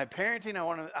my parenting.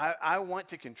 I want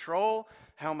to control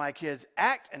how my kids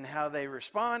act and how they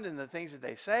respond and the things that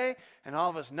they say. And all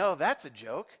of us know that's a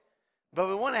joke, but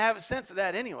we want to have a sense of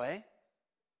that anyway.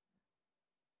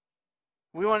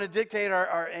 We want to dictate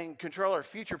and control our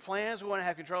future plans. We want to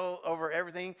have control over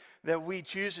everything that we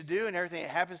choose to do and everything that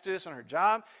happens to us on our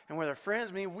job and with our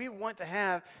friends. We want to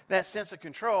have that sense of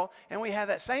control, and we have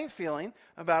that same feeling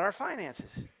about our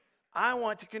finances. I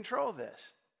want to control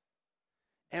this.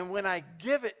 And when I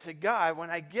give it to God, when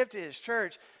I give to His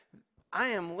church, I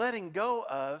am letting go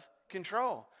of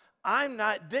control. I'm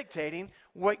not dictating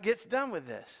what gets done with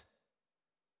this.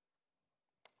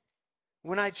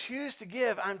 When I choose to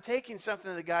give, I'm taking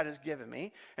something that God has given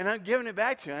me, and I'm giving it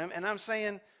back to Him, and I'm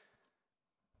saying,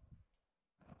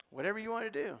 whatever you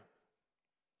want to do,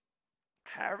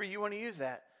 however you want to use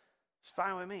that, it's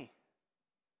fine with me.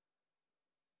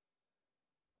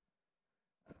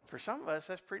 For some of us,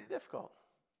 that's pretty difficult.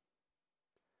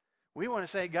 We want to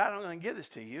say, God, I'm going to give this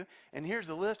to you, and here's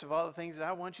the list of all the things that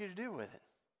I want you to do with it.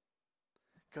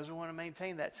 Because we want to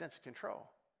maintain that sense of control.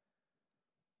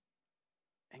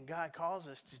 And God calls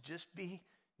us to just be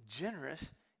generous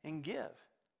and give.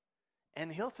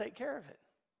 And He'll take care of it.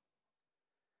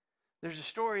 There's a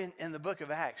story in the book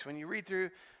of Acts. When you read through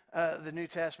the New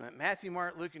Testament, Matthew,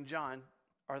 Mark, Luke, and John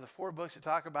are the 4 books that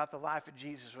talk about the life of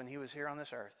Jesus when He was here on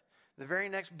this earth. The very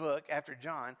next book after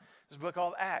John is a book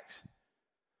called Acts.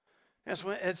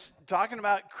 It's talking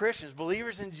about Christians,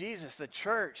 believers in Jesus, the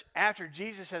church, after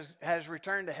Jesus has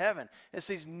returned to heaven. It's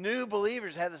these new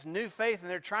believers have this new faith, and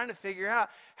they're trying to figure out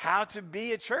how to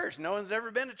be a church. No one's ever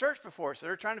been to church before, so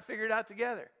they're trying to figure it out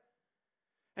together.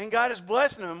 And God is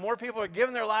blessing them. More people are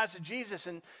giving their lives to Jesus,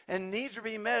 and needs are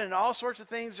being met, and all sorts of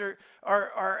things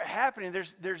are happening.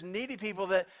 There's needy people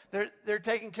that they're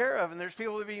taken care of, and there's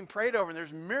people that are being prayed over, and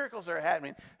there's miracles that are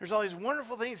happening. There's all these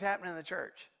wonderful things happening in the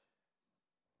church.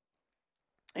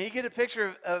 And you get a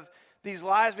picture of these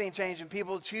lives being changed and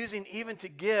people choosing even to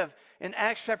give. In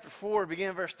Acts chapter 4,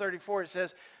 beginning verse 34, it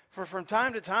says, "For from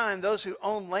time to time, those who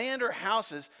owned land or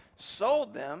houses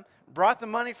sold them, brought the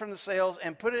money from the sales,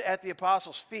 and put it at the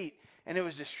apostles' feet, and it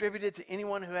was distributed to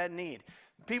anyone who had need."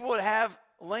 People would have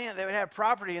land, they would have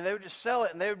property, and they would just sell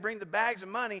it, and they would bring the bags of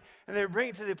money, and they would bring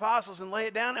it to the apostles and lay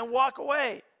it down and walk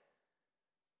away.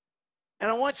 And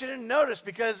I want you to notice,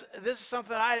 because this is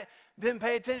something I didn't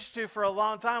pay attention to for a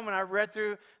long time when I read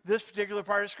through this particular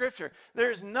part of Scripture.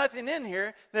 There's nothing in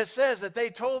here that says that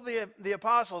they told the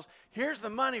apostles, here's the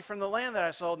money from the land that I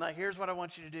sold, now here's what I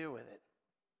want you to do with it.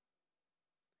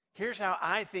 Here's how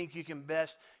I think you can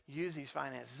best use these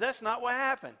finances. That's not what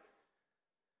happened.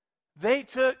 They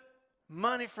took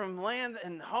money from land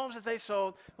and homes that they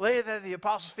sold, laid it at the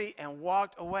apostles' feet, and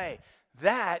walked away.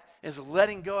 That is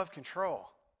letting go of control.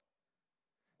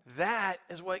 That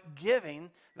is what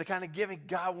giving, the kind of giving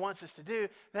God wants us to do,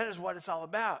 that is what it's all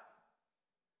about.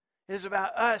 It is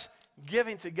about us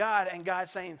giving to God and God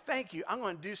saying, thank you, I'm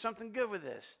going to do something good with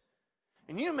this.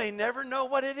 And you may never know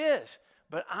what it is,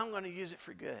 but I'm going to use it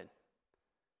for good.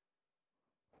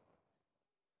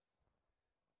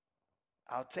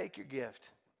 I'll take your gift.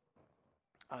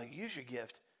 I'll use your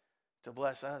gift to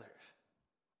bless others.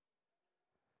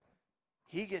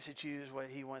 He gets to choose what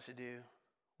He wants to do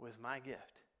with my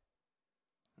gift.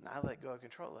 And I let go of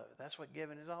control of it. That's what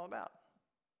giving is all about.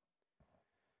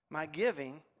 My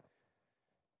giving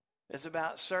is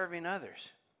about serving others.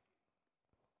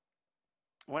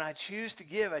 When I choose to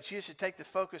give, I choose to take the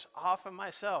focus off of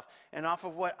myself and off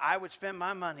of what I would spend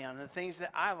my money on, and the things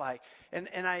that I like. And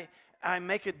I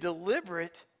make a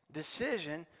deliberate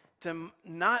decision to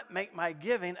not make my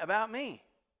giving about me.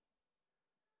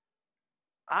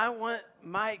 I want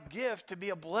my gift to be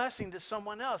a blessing to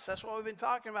someone else. That's what we've been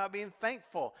talking about, being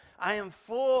thankful. I am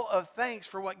full of thanks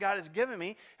for what God has given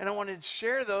me, and I want to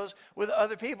share those with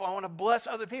other people. I want to bless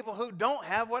other people who don't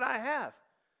have what I have.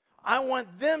 I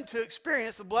want them to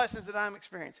experience the blessings that I'm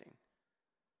experiencing.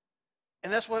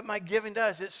 And that's what my giving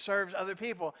does. It serves other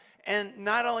people. And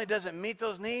not only does it meet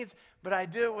those needs, but I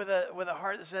do it with a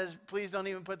heart that says, please don't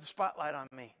even put the spotlight on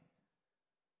me.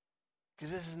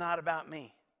 Because this is not about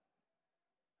me.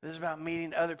 This is about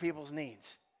meeting other people's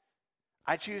needs.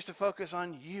 I choose to focus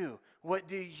on you. What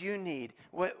do you need?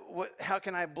 How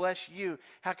can I bless you?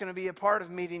 How can I be a part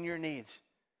of meeting your needs?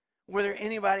 Whether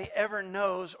anybody ever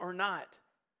knows or not.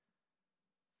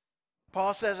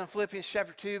 Paul says in Philippians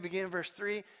chapter 2, beginning verse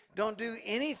 3, don't do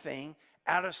anything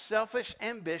out of selfish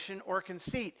ambition or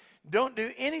conceit. Don't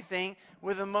do anything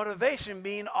with the motivation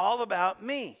being all about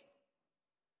me.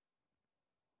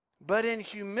 But in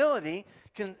humility,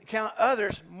 count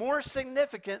others more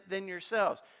significant than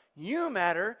yourselves. You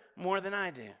matter more than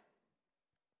I do.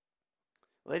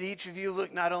 Let each of you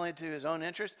look not only to his own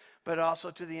interest, but also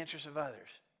to the interest of others.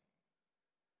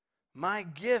 My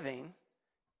giving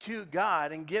to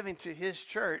God and giving to his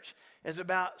church is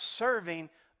about serving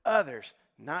others,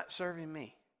 not serving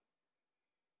me.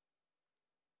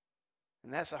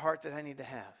 And that's the heart that I need to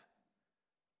have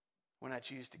when I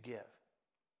choose to give.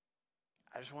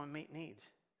 I just want to meet needs.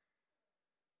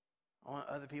 I want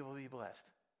other people to be blessed.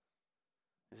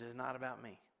 This is not about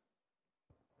me.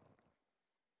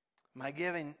 My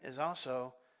giving is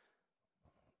also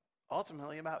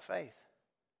ultimately about faith.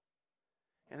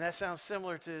 And that sounds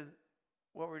similar to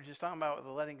what we were just talking about with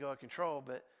the letting go of control,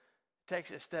 but it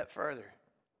takes it a step further.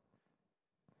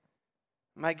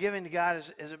 My giving to God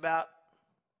is about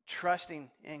trusting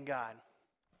in God.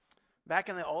 Back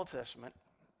in the Old Testament,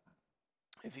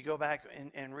 if you go back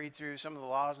and read through some of the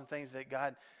laws and things that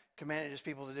God commanded his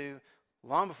people to do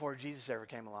long before Jesus ever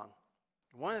came along,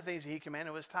 one of the things that he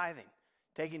commanded was tithing,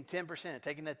 taking 10%,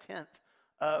 taking a tenth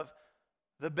of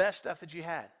the best stuff that you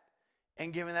had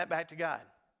and giving that back to God.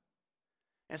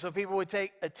 And so people would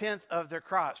take a tenth of their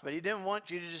crops, but he didn't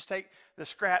want you to just take the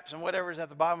scraps and whatever's at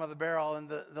the bottom of the barrel and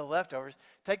the leftovers.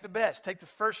 Take the best, take the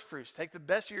first fruits, take the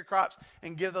best of your crops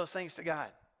and give those things to God.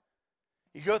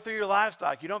 You go through your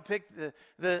livestock. You don't pick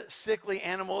the sickly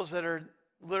animals that are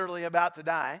literally about to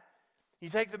die. You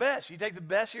take the best. You take the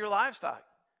best of your livestock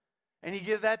and you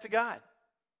give that to God.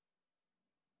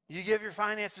 You give your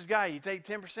finances to God. You take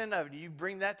 10% of it. You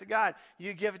bring that to God.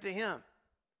 You give it to him.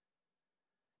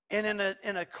 And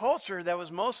in a culture that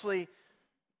was mostly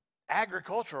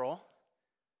agricultural,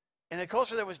 in a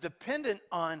culture that was dependent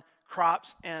on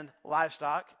crops and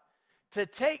livestock, to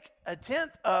take a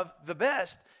tenth of the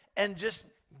best and just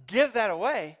give that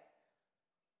away,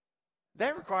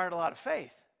 that required a lot of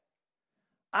faith.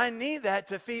 I need that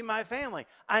to feed my family.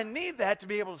 I need that to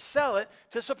be able to sell it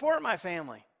to support my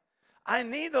family. I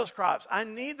need those crops. I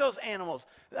need those animals.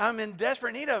 I'm in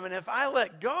desperate need of them. And if I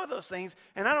let go of those things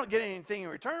and I don't get anything in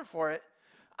return for it,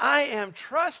 I am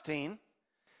trusting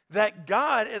that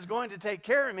God is going to take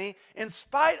care of me in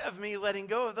spite of me letting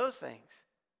go of those things.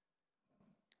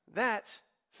 That's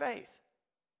faith.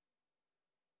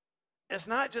 It's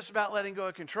not just about letting go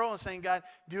of control and saying, God,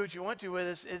 do what you want to with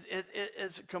us.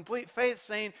 It's complete faith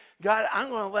saying, God, I'm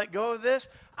going to let go of this.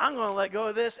 I'm going to let go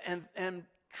of this and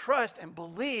trust and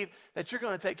believe that you're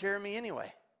going to take care of me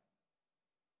anyway.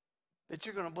 That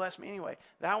you're going to bless me anyway.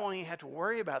 That I won't even have to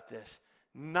worry about this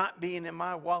not being in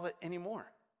my wallet anymore.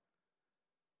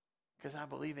 Because I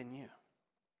believe in you.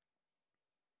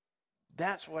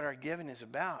 That's what our giving is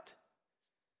about.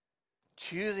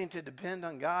 Choosing to depend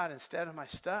on God instead of my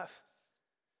stuff.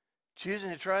 Choosing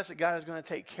to trust that God is going to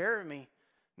take care of me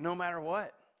no matter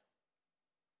what.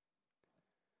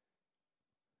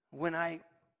 When I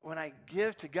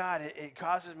give to God, it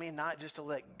causes me not just to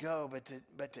let go,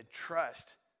 but to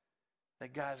trust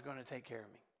that God is going to take care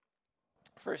of me.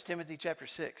 1 Timothy chapter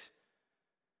 6.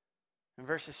 In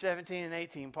verses 17 and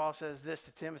 18, Paul says this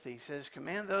to Timothy. He says,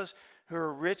 command those who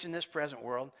are rich in this present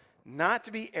world not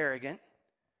to be arrogant,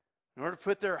 in order to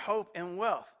put their hope in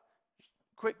wealth.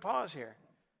 Quick pause here.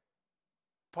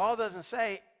 Paul doesn't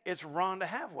say it's wrong to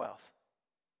have wealth.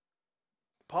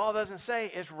 Paul doesn't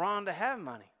say it's wrong to have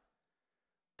money.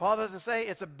 Paul doesn't say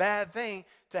it's a bad thing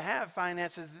to have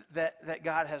finances that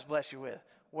God has blessed you with.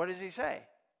 What does he say?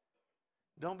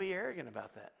 Don't be arrogant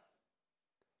about that.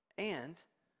 And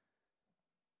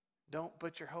don't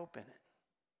put your hope in it.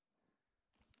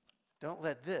 Don't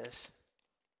let this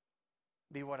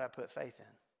be what I put faith in.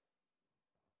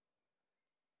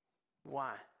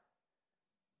 Why?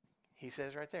 He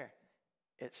says right there,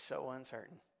 it's so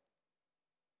uncertain.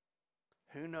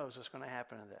 Who knows what's going to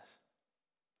happen to this?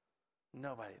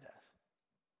 Nobody does.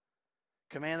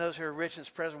 Command those who are rich in this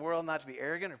present world not to be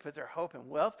arrogant or put their hope in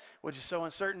wealth, which is so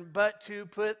uncertain, but to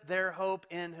put their hope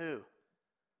in who?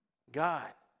 God.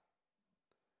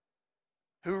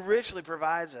 who richly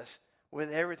provides us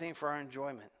with everything for our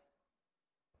enjoyment.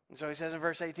 And so he says in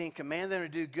verse 18, command them to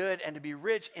do good and to be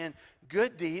rich in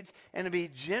good deeds and to be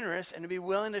generous and to be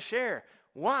willing to share.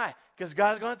 Why? Because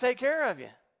God's going to take care of you.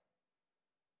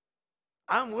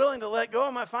 I'm willing to let go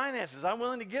of my finances. I'm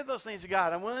willing to give those things to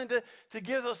God. I'm willing to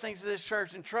give those things to this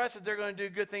church and trust that they're going to do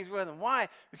good things with them. Why?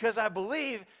 Because I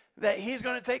believe that he's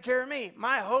going to take care of me.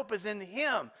 My hope is in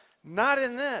him, not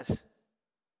in this.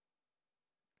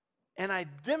 And I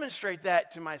demonstrate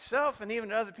that to myself and even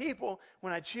to other people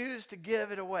when I choose to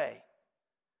give it away.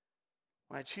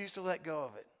 When I choose to let go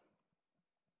of it.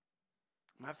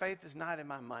 My faith is not in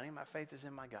my money. My faith is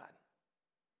in my God.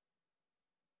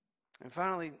 And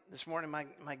finally, this morning,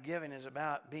 my giving is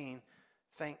about being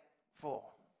thankful.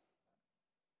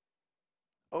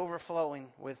 Overflowing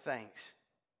with thanks.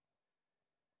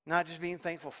 Not just being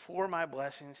thankful for my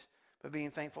blessings, but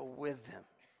being thankful with them.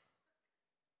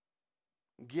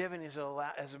 Giving is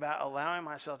about allowing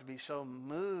myself to be so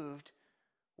moved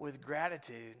with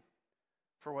gratitude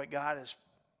for what God has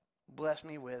blessed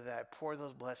me with that I pour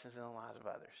those blessings in the lives of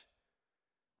others.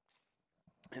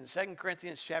 In 2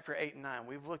 Corinthians chapter 8 and 9,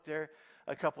 we've looked there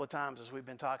a couple of times as we've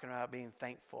been talking about being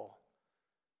thankful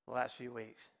the last few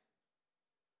weeks.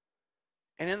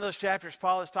 And in those chapters,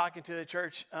 Paul is talking to the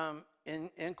church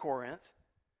in Corinth.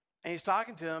 And he's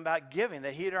talking to them about giving,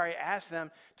 that he had already asked them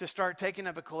to start taking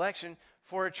up a collection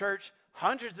for a church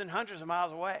hundreds and hundreds of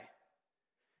miles away.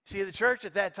 See, the church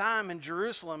at that time in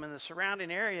Jerusalem and the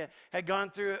surrounding area had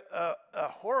gone through a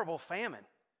horrible famine.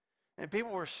 And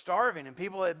people were starving, and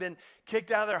people had been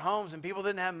kicked out of their homes, and people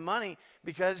didn't have money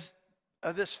because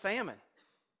of this famine.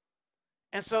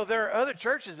 And so there are other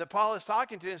churches that Paul is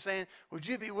talking to and saying, would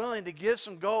you be willing to give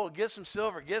some gold, give some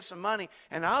silver, give some money,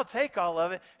 and I'll take all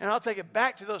of it, and I'll take it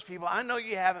back to those people. I know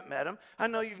you haven't met them. I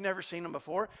know you've never seen them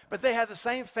before, but they have the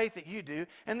same faith that you do,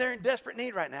 and they're in desperate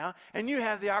need right now, and you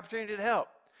have the opportunity to help.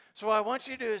 So what I want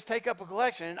you to do is take up a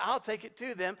collection, and I'll take it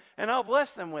to them, and I'll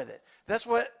bless them with it. That's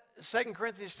what 2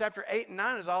 Corinthians chapter 8 and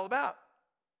 9 is all about.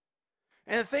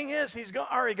 And the thing is, he's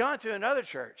already gone to another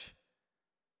church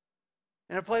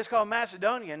in a place called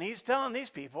Macedonia, and he's telling these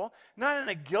people, not in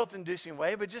a guilt-inducing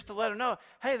way, but just to let them know,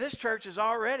 hey, this church has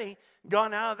already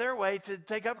gone out of their way to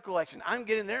take up a collection. I'm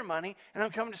getting their money, and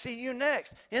I'm coming to see you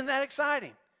next. Isn't that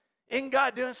exciting? Isn't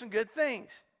God doing some good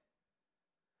things?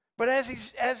 But as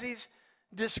he's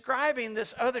describing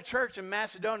this other church in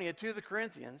Macedonia to the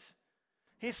Corinthians,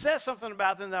 he says something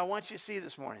about them that I want you to see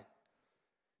this morning.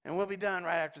 And we'll be done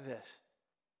right after this.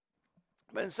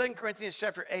 But in 2 Corinthians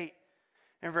chapter 8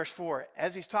 and verse 4,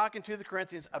 as he's talking to the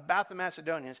Corinthians about the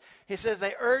Macedonians, he says,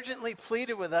 they urgently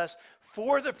pleaded with us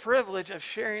for the privilege of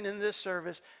sharing in this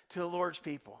service to the Lord's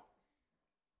people.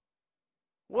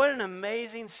 What an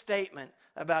amazing statement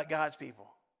about God's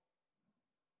people.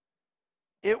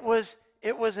 It was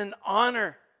an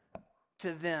honor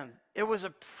to them. It was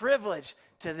a privilege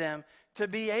to them to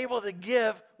be able to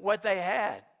give what they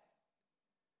had.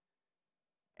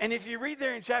 And if you read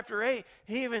there in chapter 8,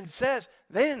 he even says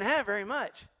they didn't have very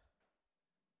much.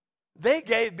 They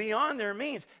gave beyond their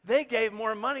means. They gave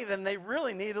more money than they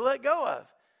really needed to let go of.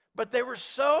 But they were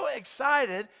so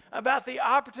excited about the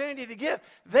opportunity to give.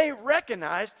 They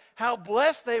recognized how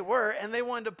blessed they were, and they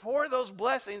wanted to pour those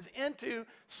blessings into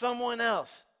someone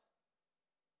else.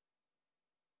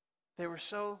 They were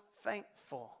so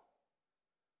thankful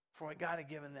for what God had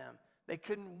given them. They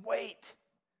couldn't wait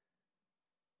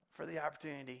for the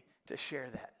opportunity to share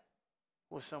that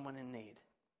with someone in need.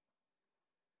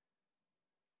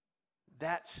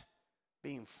 That's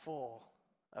being full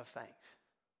of thanks.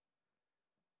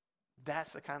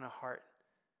 That's the kind of heart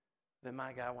that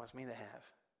my God wants me to have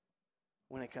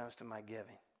when it comes to my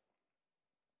giving.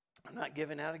 I'm not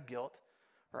giving out of guilt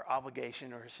or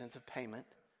obligation or a sense of payment.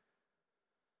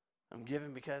 I'm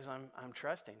giving because I'm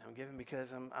trusting. I'm giving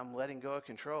because I'm letting go of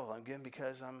control. I'm giving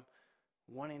because I'm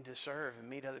wanting to serve and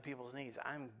meet other people's needs.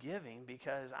 I'm giving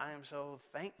because I am so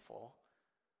thankful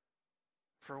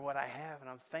for what I have, and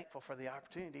I'm thankful for the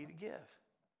opportunity to give.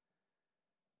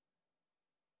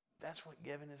 That's what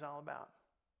giving is all about.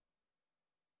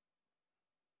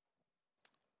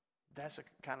 That's the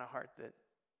kind of heart that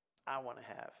I want to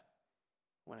have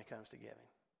when it comes to giving.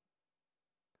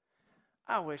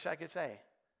 I wish I could say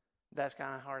that's the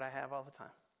kind of heart I have all the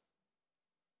time.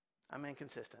 I'm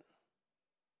inconsistent,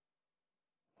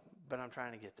 but I'm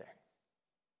trying to get there.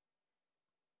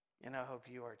 And I hope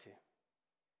you are too.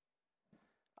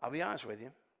 I'll be honest with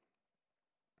you.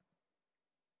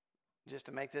 Just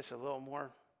to make this a little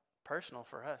more personal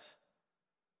for us.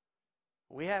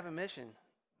 We have a mission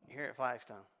here at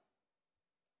Flagstone.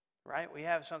 right? We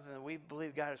have something that we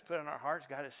believe God has put in our hearts.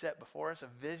 God has set before us a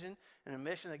vision and a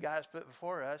mission that God has put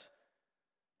before us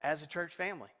as a church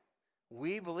family.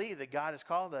 We believe that God has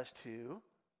called us to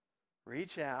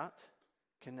reach out,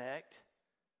 connect,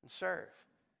 and serve.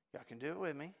 Y'all can do it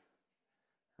with me.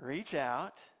 Reach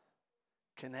out,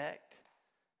 connect,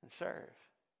 and serve.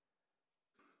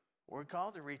 We're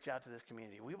called to reach out to this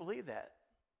community. We believe that.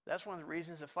 That's one of the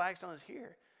reasons that Flagstone is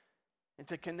here. And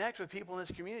to connect with people in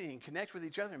this community and connect with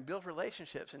each other and build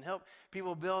relationships and help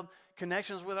people build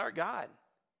connections with our God.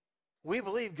 We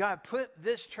believe God put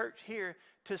this church here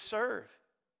to serve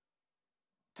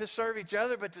each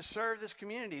other, but to serve this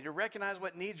community, to recognize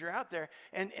what needs are out there,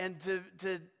 and to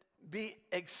be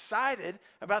excited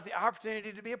about the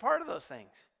opportunity to be a part of those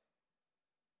things.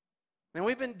 And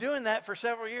we've been doing that for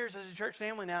several years as a church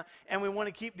family now, and we want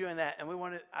to keep doing that. And we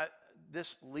want to,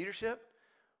 this leadership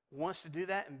wants to do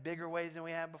that in bigger ways than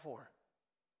we have before.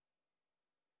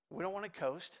 We don't want to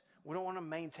coast. We don't want to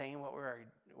maintain what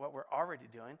we're already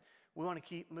doing. We want to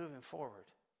keep moving forward.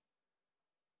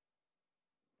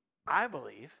 I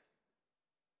believe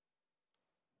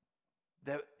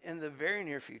that in the very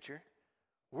near future,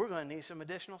 we're going to need some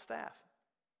additional staff.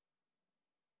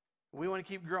 We want to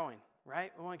keep growing,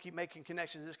 right? We want to keep making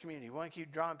connections in this community. We want to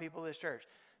keep drawing people to this church.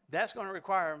 That's going to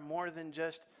require more than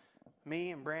just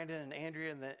me and Brandon and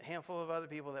Andrea and the handful of other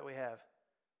people that we have.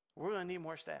 We're going to need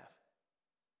more staff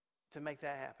to make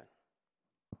that happen.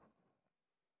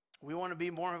 We want to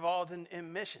be more involved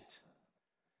in missions.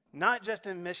 Not just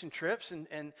in mission trips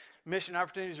and mission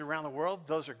opportunities around the world.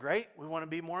 Those are great. We want to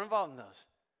be more involved in those.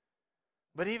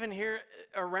 But even here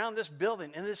around this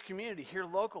building, in this community, here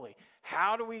locally,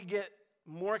 how do we get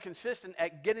more consistent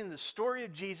at getting the story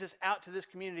of Jesus out to this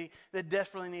community that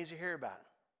desperately needs to hear about it?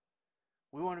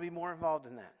 We want to be more involved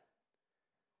in that.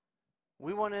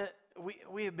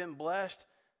 We have been blessed.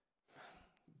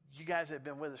 You guys have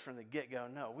been with us from the get-go.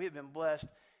 No, we have been blessed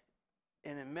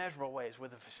in immeasurable ways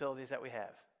with the facilities that we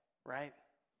have, right?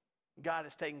 God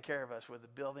has taken care of us with the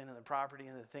building and the property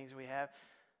and the things we have.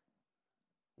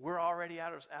 We're already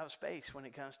out of space when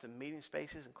it comes to meeting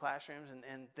spaces and classrooms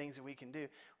and things that we can do.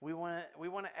 We want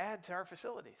to add to our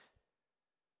facilities.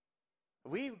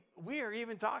 We are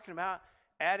even talking about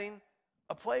adding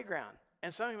a playground.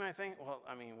 And some of you might think, well,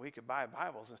 I mean, we could buy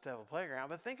Bibles instead of a playground.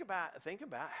 But think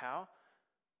about how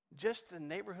just the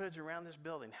neighborhoods around this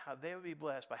building, how they would be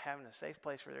blessed by having a safe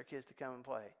place for their kids to come and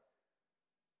play.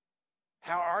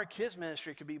 How our kids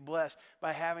ministry could be blessed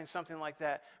by having something like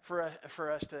that for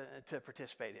us to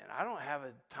participate in. I don't have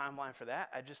a timeline for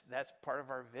that. That's part of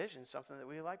our vision, something that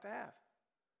we like to have.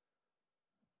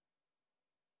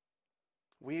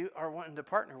 We are wanting to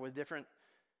partner with different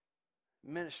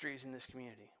ministries in this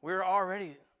community. We're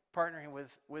already partnering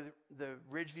with the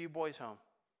Ridgeview Boys Home.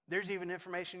 There's even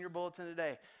information in your bulletin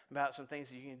today about some things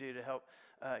that you can do to help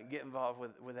get involved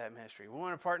with that ministry. We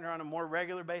want to partner on a more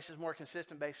regular basis, more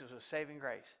consistent basis with Saving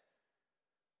Grace,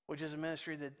 which is a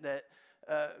ministry that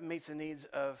meets the needs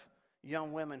of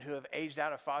young women who have aged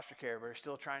out of foster care but are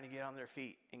still trying to get on their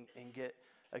feet and get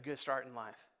a good start in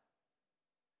life.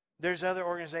 There's other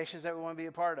organizations that we want to be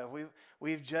a part of.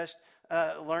 We've just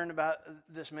learned about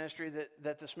this ministry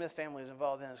that the Smith family is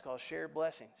involved in. It's called Shared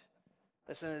Blessings.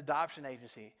 It's an adoption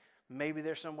agency. Maybe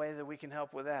there's some way that we can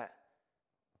help with that.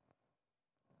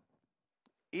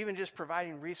 Even just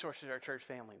providing resources to our church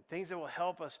family, things that will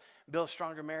help us build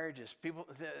stronger marriages,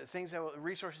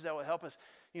 resources that will help us,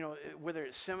 whether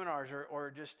it's seminars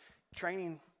or just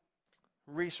training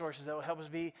resources that will help us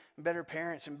be better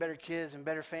parents and better kids and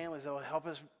better families, that will help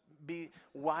us be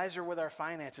wiser with our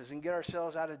finances and get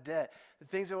ourselves out of debt. The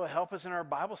things that will help us in our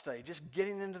Bible study, just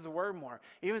getting into the Word more.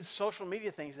 Even social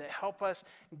media things that help us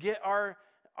get our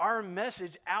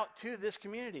message out to this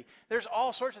community. There's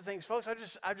all sorts of things, folks.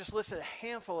 I just listed a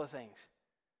handful of things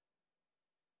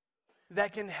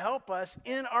that can help us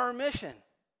in our mission.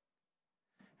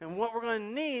 And what we're going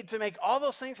to need to make all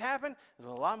those things happen is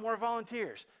a lot more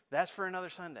volunteers. That's for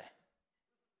another Sunday.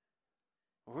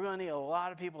 We're going to need a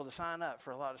lot of people to sign up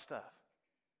for a lot of stuff.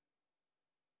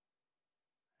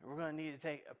 And we're going to need to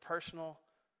take a personal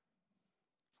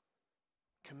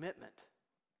commitment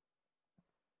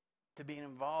to being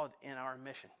involved in our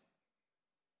mission.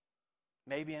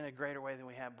 Maybe in a greater way than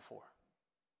we have before.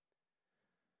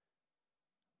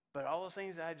 But all those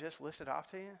things that I just listed off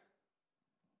to you,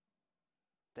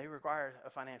 they require a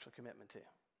financial commitment too.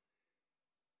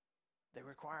 They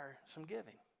require some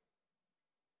giving.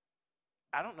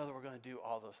 I don't know that we're going to do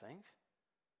all those things.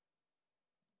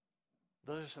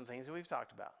 Those are some things that we've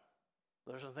talked about.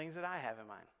 Those are some things that I have in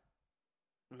mind.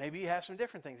 Maybe you have some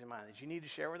different things in mind that you need to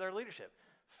share with our leadership.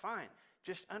 Fine.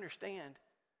 Just understand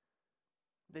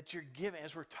that you're giving,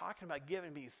 as we're talking about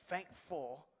giving, be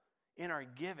thankful in our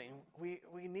giving. We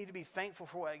need to be thankful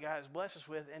for what God has blessed us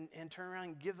with and turn around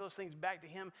and give those things back to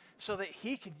him so that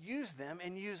he could use them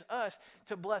and use us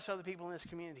to bless other people in this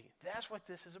community. That's what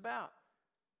this is about.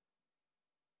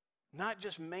 Not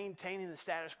just maintaining the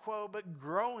status quo, but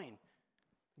growing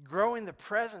the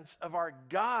presence of our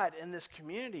God in this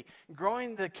community,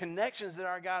 growing the connections that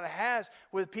our God has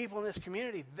with people in this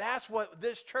community. That's what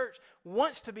this church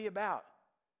wants to be about.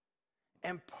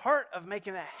 And part of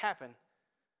making that happen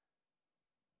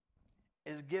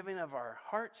is giving of our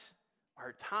hearts,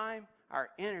 our time, our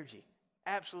energy.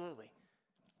 Absolutely.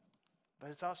 But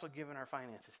it's also giving our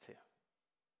finances too.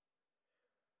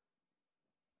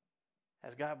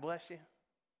 Has God blessed you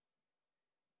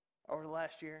over the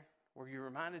last year? Were you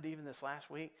reminded even this last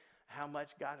week how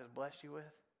much God has blessed you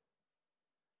with?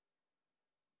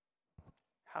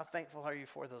 How thankful are you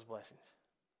for those blessings?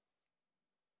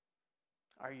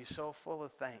 Are you so full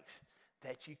of thanks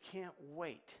that you can't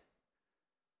wait,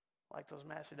 like those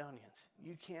Macedonians?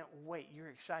 You can't wait. You're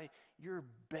excited. You're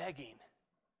begging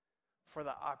for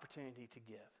the opportunity to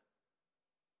give.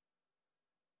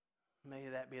 May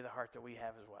that be the heart that we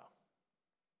have as well.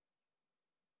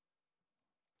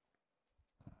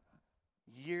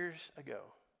 Years ago,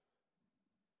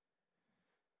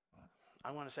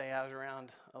 I want to say I was around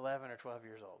 11 or 12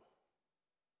 years old.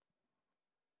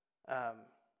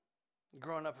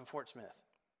 Growing up in Fort Smith.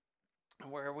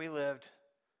 And where we lived,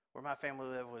 where my family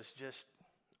lived, was just,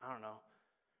 I don't know,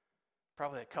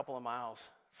 probably a couple of miles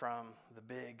from the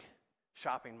big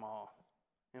shopping mall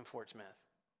in Fort Smith.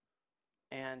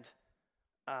 And,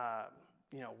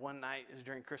 one night, it was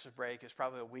during Christmas break, it was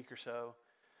probably a week or so,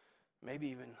 maybe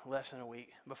even less than a week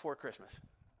before Christmas.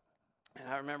 And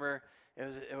I remember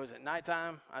it was at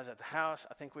nighttime. I was at the house.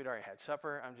 I think we'd already had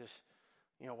supper. I'm just,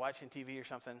 watching TV or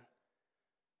something.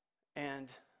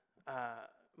 And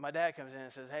my dad comes in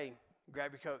and says, "Hey,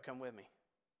 grab your coat, come with me."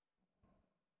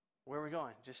 "Where are we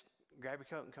going?" "Just grab your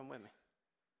coat and come with me."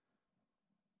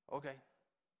 "Okay."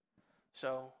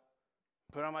 So,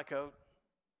 put on my coat.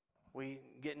 We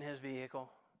get in his vehicle,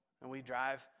 and we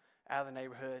drive out of the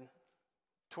neighborhood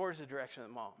towards the direction of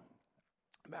the mall.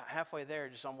 About halfway there,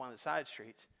 just on one of the side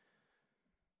streets,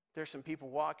 there's some people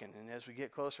walking. And as we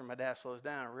get closer, my dad slows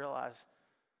down and realizes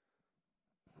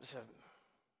it's a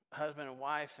husband and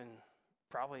wife and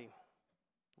probably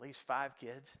at least 5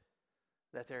 kids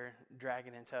that they're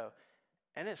dragging in tow.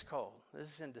 And it's cold.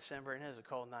 This is in December, and it is a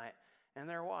cold night. And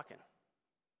they're walking.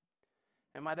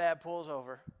 And my dad pulls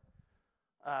over.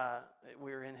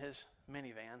 We were in his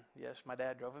minivan. Yes, my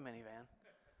dad drove a minivan.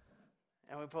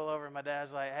 And we pull over, and my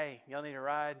dad's like, "Hey, y'all need a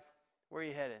ride? Where are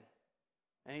you headed?"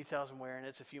 And he tells them where, and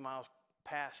it's a few miles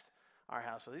past our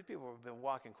house. So these people have been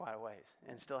walking quite a ways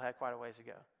and still had quite a ways to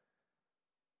go.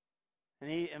 And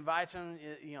he invites them,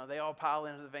 they all pile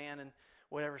into the van and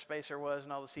whatever space there was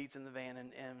and all the seats in the van.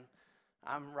 And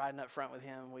I'm riding up front with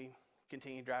him. We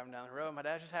continue driving down the road. My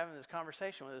dad's just having this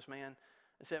conversation with this man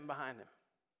sitting behind him.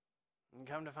 And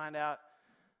come to find out,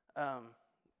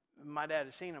 my dad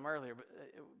had seen him earlier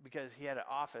because he had an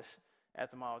office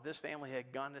at the mall. This family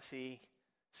had gone to see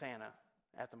Santa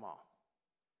at the mall.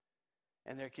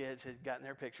 And their kids had gotten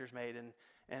their pictures made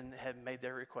and had made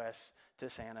their requests to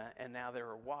Santa. And now they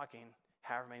were walking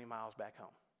however many miles back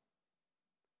home.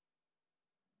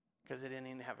 Because they didn't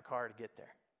even have a car to get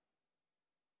there.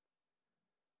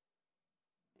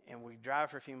 And we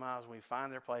drive for a few miles, and we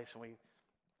find their place, and we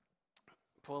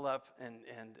pull up, and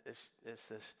it's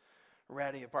this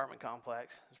ratty apartment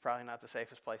complex. It's probably not the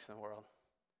safest place in the world.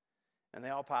 And they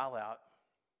all pile out.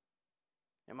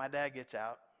 And my dad gets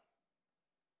out,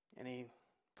 and he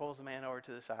pulls the man over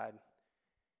to the side.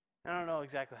 I don't know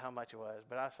exactly how much it was,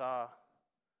 but I saw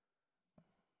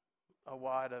a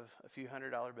wad of a few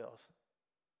 $100 bills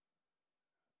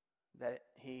that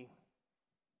he,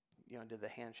 did the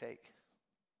handshake,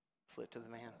 slipped to the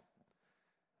man,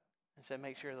 and said,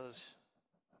 "Make sure those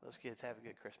kids have a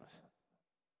good Christmas."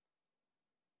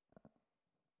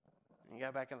 And he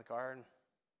got back in the car, and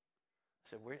I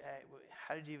said,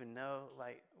 "How did you even know,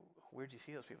 where'd you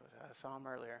see those people?" I said, "I saw them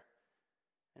earlier.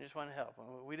 I just wanted to help."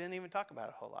 We didn't even talk about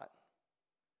it a whole lot.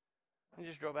 And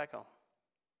just drove back home.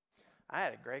 I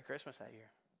had a great Christmas that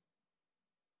year.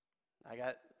 I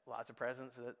got lots of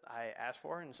presents that I asked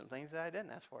for and some things that I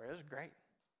didn't ask for. It was great.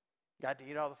 Got to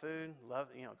eat all the food.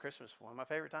 Loved, Christmas, one of my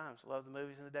favorite times. Loved the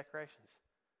movies and the decorations.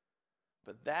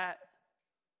 But that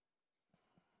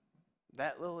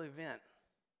little event,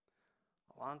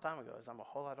 a long time ago, as I'm a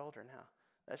whole lot older now,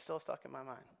 that's still stuck in my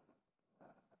mind.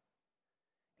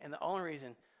 And the only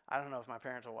reason I don't know if my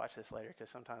parents will watch this later because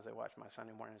sometimes they watch my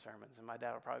Sunday morning sermons, and my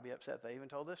dad will probably be upset they even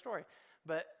told this story.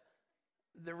 But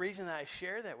the reason that I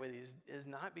share that with you is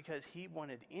not because he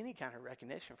wanted any kind of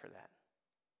recognition for that.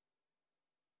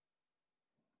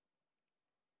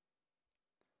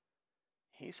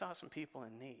 He saw some people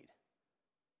in need,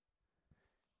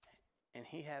 and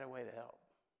he had a way to help.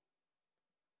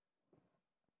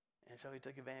 And so he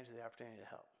took advantage of the opportunity to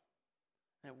help.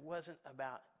 And it wasn't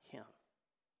about him.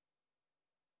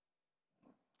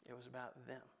 It was about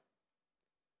them.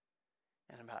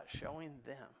 And about showing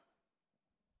them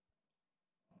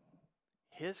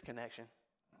his connection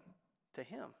to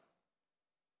him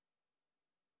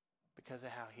because of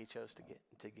how he chose to give.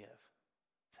 Does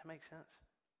that make sense?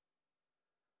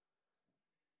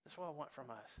 That's what I want from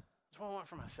us. That's what I want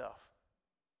for myself.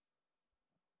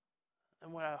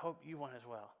 And what I hope you want as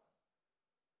well.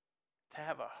 To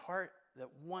have a heart that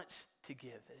wants to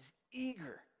give, that is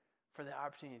eager for the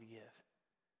opportunity to give.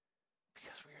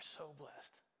 Because we are so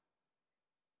blessed.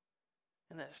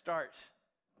 And that starts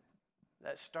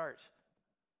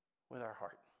with our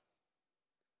heart.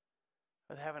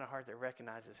 With having a heart that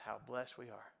recognizes how blessed we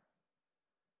are.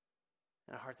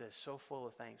 And a heart that is so full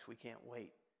of thanks we can't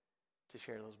wait to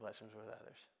share those blessings with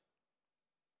others.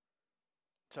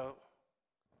 So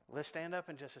let's stand up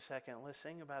in just a second. Let's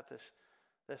sing about this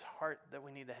heart that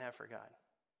we need to have for God.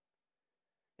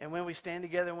 And when we stand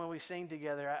together, when we sing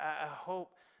together, I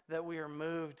hope that we are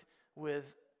moved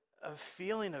with a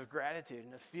feeling of gratitude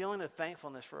and a feeling of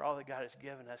thankfulness for all that God has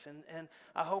given us. And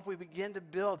I hope we begin to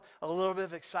build a little bit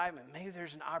of excitement. Maybe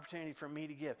there's an opportunity for me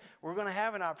to give. We're going to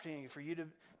have an opportunity for you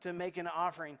to make an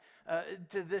offering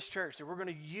to this church that we're going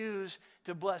to use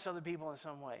to bless other people in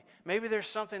some way. Maybe there's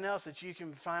something else that you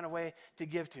can find a way to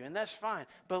give to, and that's fine.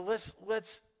 But let's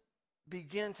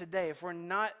begin today. If we're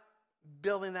not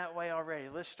building that way already,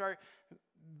 let's start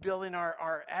building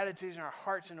our attitudes and our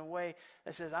hearts in a way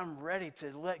that says, I'm ready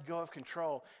to let go of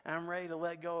control, and I'm ready to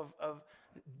let go of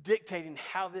dictating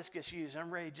how this gets used.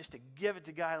 I'm ready just to give it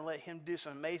to God and let him do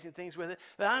some amazing things with it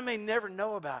that I may never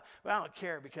know about, but I don't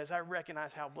care because I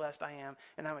recognize how blessed I am,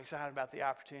 and I'm excited about the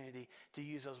opportunity to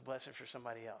use those blessings for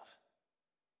somebody else.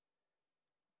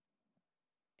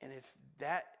 And if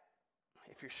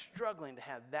you're struggling to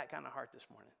have that kind of heart this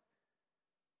morning,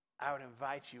 I would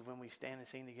invite you when we stand and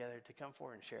sing together to come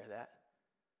forward and share that.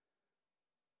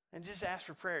 And just ask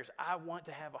for prayers. I want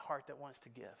to have a heart that wants to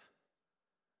give.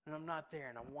 And I'm not there,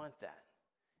 and I want that.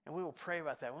 And we will pray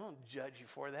about that. We won't judge you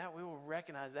for that. We will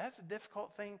recognize that's a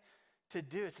difficult thing to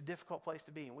do. It's a difficult place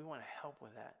to be, and we want to help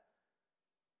with that.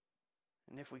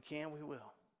 And if we can, we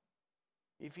will.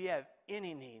 If you have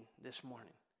any need this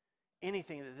morning,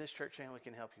 anything that this church family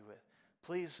can help you with,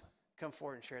 please come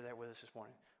forward and share that with us this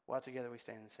morning. While together we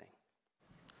stand and sing.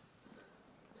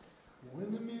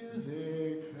 When the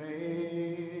music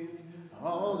fades,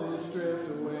 all is stripped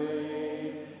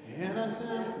away, and I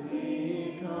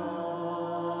simply come,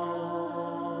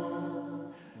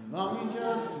 longing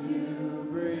just to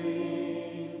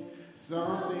bring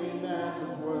something that's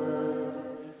of worth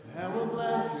that will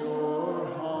bless your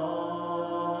heart.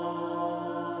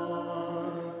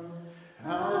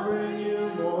 I'll bring you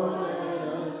more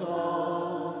than a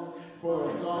song, for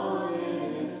a song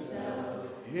in itself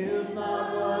is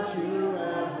not what you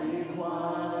have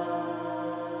required.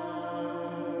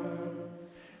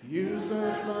 You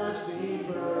search much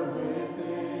deeper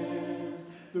within,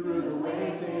 through the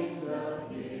way things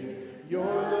appear. You're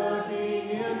looking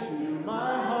into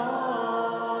my heart.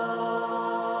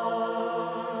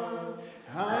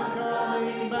 I'm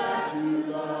coming back to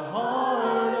the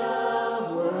heart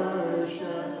of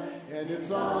worship, and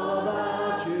it's all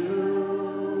about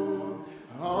you.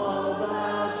 All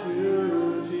about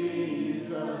you,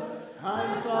 Jesus.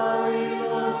 I'm sorry,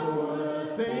 Lord, for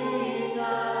the thing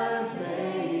I've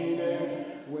made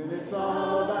it, when it's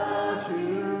all about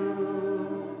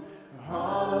you.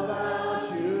 All about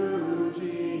you,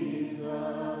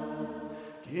 Jesus.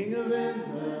 King of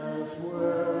endless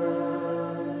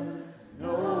worth,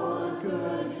 no one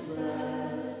could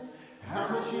express how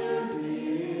much you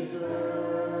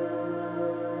deserve.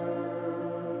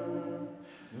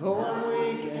 Though I'm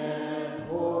weak and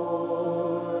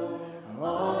poor,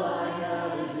 all I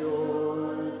have is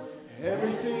yours,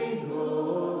 every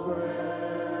single breath.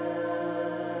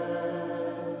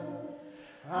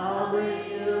 I'll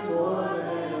bring you more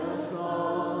than a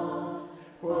song,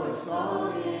 for a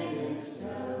song in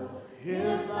itself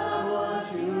is not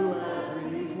what you have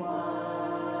required.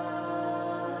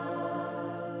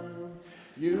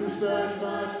 You search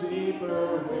much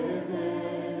deeper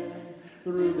within,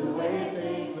 through the way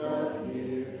things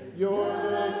appear. You're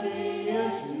looking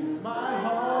into my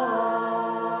heart.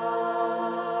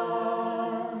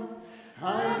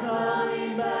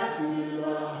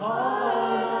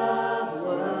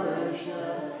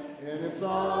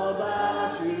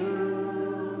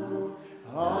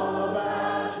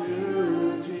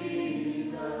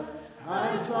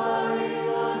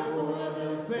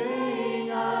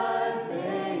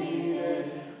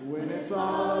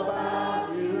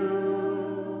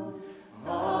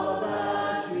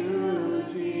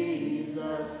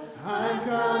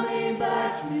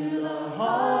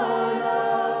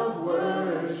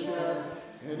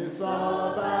 it's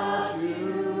all about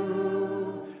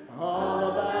you,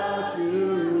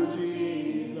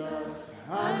 Jesus.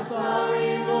 I'm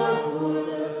sorry, Lord, for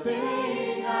the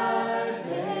thing I've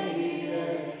made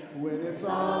it. When it's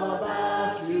all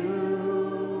about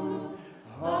you,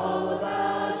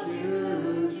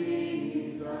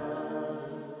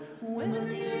 Jesus. When the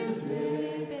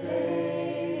music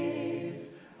fades,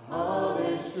 all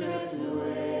is stripped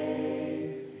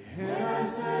away, and I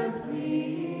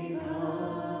simply come.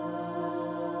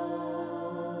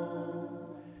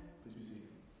 Please be seated.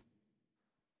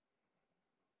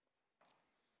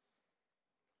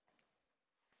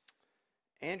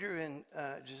 Andrew and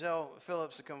Giselle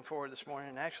Phillips have come forward this morning.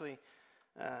 And actually,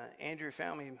 Andrew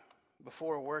found me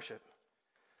before worship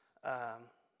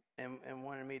and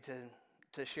wanted me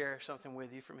to share something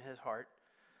with you from his heart.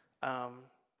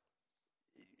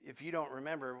 If you don't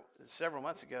remember, several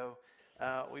months ago,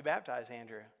 we baptized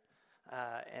Andrew.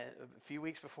 And a few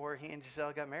weeks before he and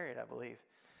Giselle got married, I believe.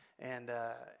 And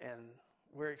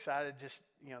we're excited. Just,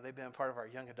 they've been part of our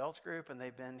young adults group, and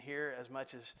they've been here as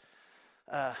much as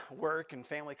work and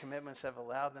family commitments have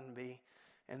allowed them to be,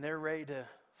 and they're ready to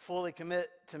fully commit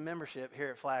to membership here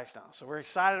at Flagstone. So we're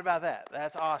excited about that.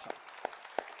 That's awesome.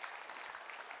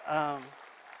 But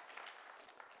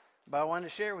I wanted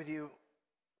to share with you,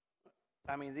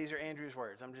 these are Andrew's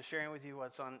words. I'm just sharing with you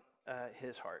what's on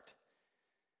his heart.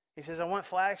 He says, I want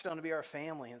Flagstone to be our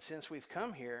family, and since we've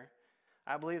come here,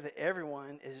 I believe that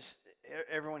everyone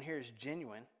here is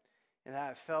genuine, and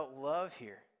that I felt love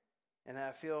here. And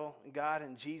I feel God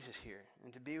and Jesus here.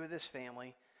 And to be with this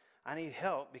family, I need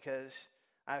help because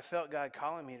I felt God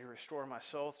calling me to restore my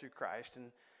soul through Christ.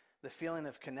 And the feeling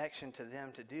of connection to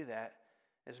them to do that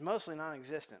is mostly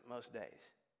non-existent most days.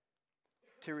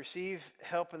 To receive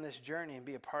help in this journey and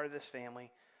be a part of this family,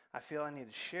 I feel I need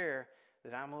to share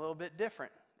that I'm a little bit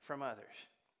different from others.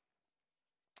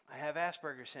 I have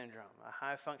Asperger's syndrome, a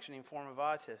high-functioning form of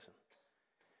autism.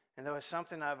 And though it's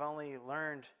something I've only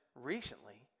learned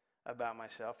recently about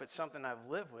myself, it's something I've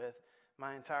lived with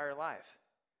my entire life.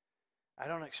 I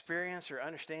don't experience or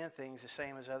understand things the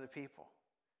same as other people.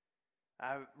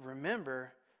 I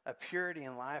remember a purity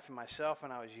in life in myself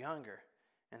when I was younger,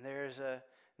 and there's a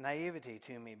naivety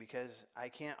to me because I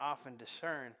can't often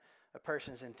discern a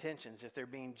person's intentions, if they're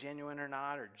being genuine or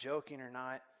not, or joking or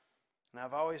not. And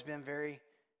I've always been very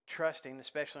trusting,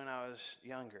 especially when I was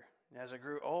younger. And as I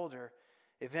grew older,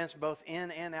 events both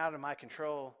in and out of my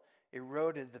control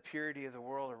eroded the purity of the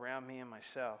world around me and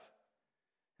myself.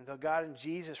 And though God and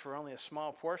Jesus were only a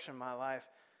small portion of my life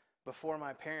before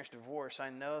my parents' divorce, I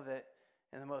know that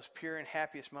in the most pure and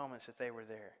happiest moments that they were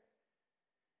there.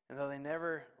 And though they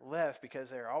never left because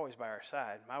they were always by our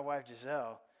side, my wife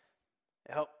Giselle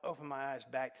helped open my eyes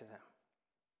back to them.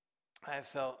 I have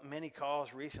felt many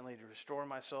calls recently to restore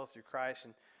my soul through Christ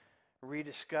and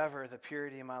rediscover the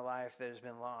purity of my life that has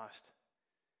been lost.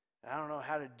 And I don't know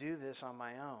how to do this on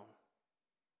my own.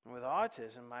 And with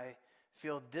autism, I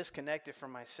feel disconnected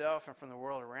from myself and from the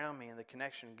world around me, and the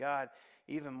connection to God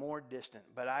even more distant.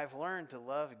 But I've learned to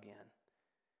love again.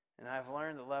 And I've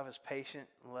learned that love is patient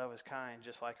and love is kind,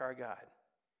 just like our God.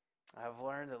 I've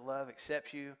learned that love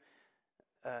accepts you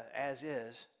as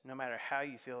is, no matter how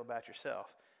you feel about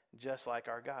yourself, just like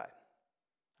our God.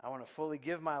 I want to fully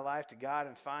give my life to God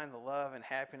and find the love and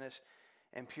happiness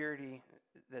and purity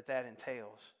that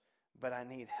entails. But I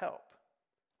need help,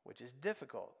 which is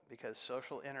difficult because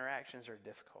social interactions are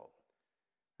difficult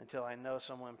until I know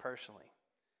someone personally.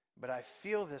 But I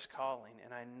feel this calling,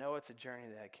 and I know it's a journey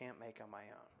that I can't make on my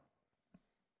own.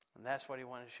 And that's what he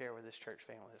wanted to share with this church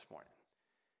family this morning.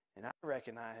 And I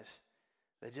recognize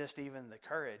that just even the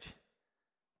courage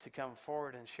to come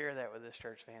forward and share that with this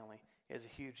church family is a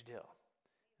huge deal.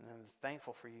 And I'm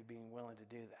thankful for you being willing to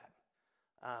do that.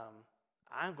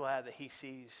 I'm glad that he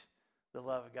sees the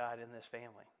love of God in this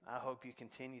family. I hope you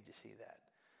continue to see that.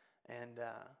 And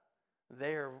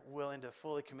they are willing to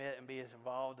fully commit and be as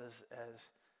involved as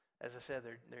I said,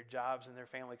 their jobs and their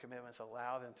family commitments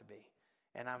allow them to be.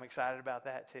 And I'm excited about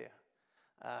that too.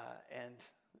 And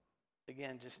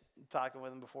again, just talking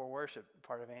with them before worship,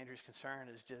 part of Andrew's concern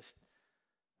is just,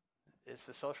 it's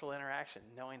the social interaction,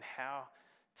 knowing how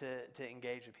to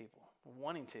engage with people,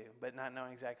 wanting to, but not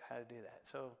knowing exactly how to do that.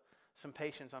 So some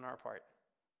patience on our part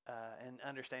and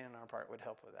understanding on our part would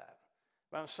help with that.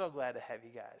 But I'm so glad to have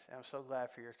you guys. And I'm so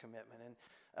glad for your commitment. And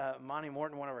Monty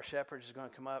Morton, one of our shepherds, is going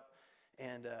to come up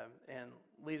and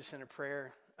lead us in a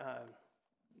prayer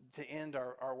to end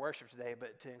our worship today,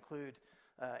 but to include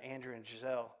Andrew and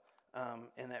Giselle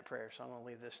in that prayer. So I'm going to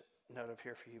leave this note up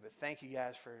here for you. But thank you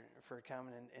guys for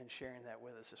coming and sharing that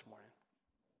with us this morning.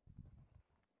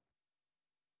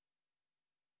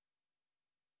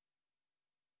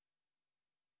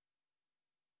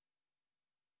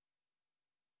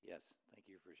 Yes, thank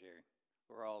you for sharing.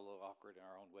 We're all a little awkward in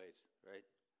our own ways, right?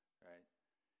 Right.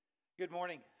 Good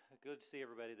morning. Good to see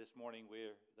everybody this morning.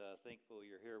 We're thankful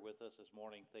you're here with us this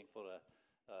morning. Thankful to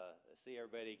see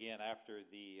everybody again after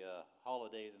the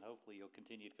holidays, and hopefully you'll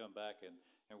continue to come back and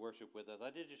worship with us.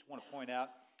 I did just want to point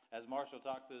out, as Marshall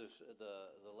talked through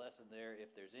the lesson there,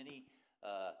 if there's any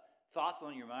thoughts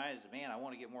on your mind, is, man, I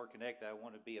want to get more connected. I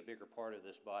want to be a bigger part of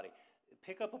this body.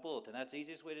 Pick up a bulletin. That's the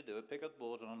easiest way to do it. Pick up the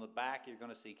bulletin. On the back, you're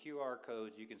going to see QR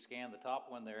codes. You can scan the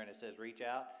top one there, and it says reach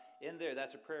out. In there,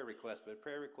 that's a prayer request, but a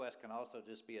prayer request can also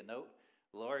just be a note.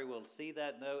 Lori will see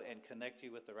that note and connect you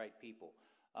with the right people.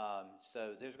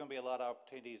 So there's going to be a lot of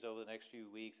opportunities over the next few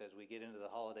weeks as we get into the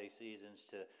holiday seasons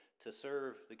to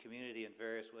serve the community in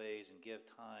various ways and give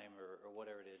time or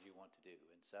whatever it is you want to do.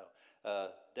 And so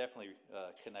definitely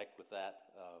connect with that.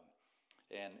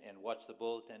 And watch the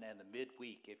bulletin and the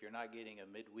midweek. If you're not getting a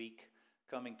midweek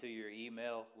coming to your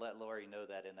email, let Lori know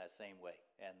that in that same way.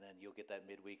 And then you'll get that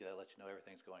midweek that'll let you know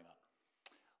everything's going on.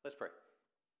 Let's pray.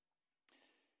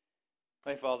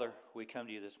 My Father, we come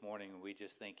to you this morning and we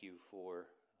just thank you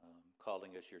for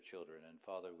calling us your children. And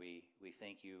Father, we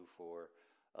thank you for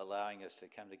allowing us to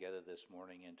come together this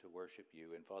morning and to worship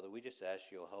you. And Father, we just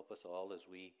ask you'll help us all as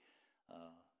we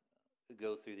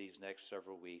go through these next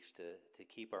several weeks to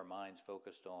keep our minds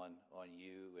focused on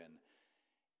you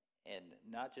and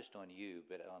not just on you,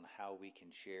 but on how we can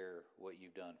share what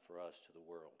you've done for us to the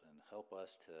world, and help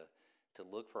us to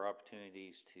look for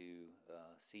opportunities to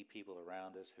see people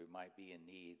around us who might be in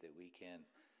need that we can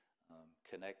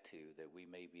connect to, that we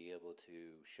may be able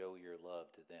to show your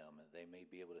love to them, and they may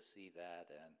be able to see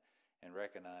that and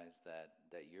recognize that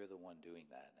you're the one doing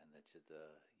that, and that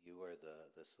you are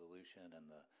the solution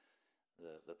and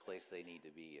the place they need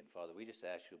to be. And Father, we just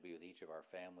ask you'll be with each of our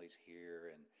families here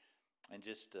and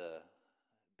just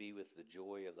be with the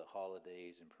joy of the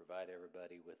holidays and provide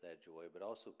everybody with that joy, but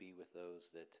also be with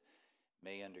those that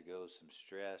may undergo some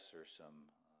stress or some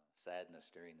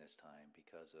sadness during this time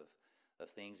because of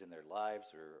things in their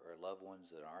lives or loved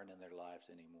ones that aren't in their lives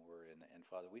anymore. And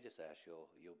Father, we just ask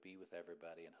you'll be with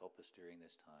everybody and help us during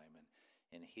this time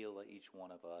and heal each one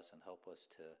of us and help us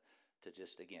to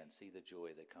just, again, see the joy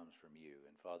that comes from you.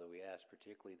 And Father, we ask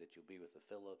particularly that you'll be with the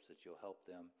Phillips, that you'll help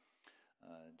them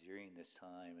during this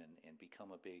time and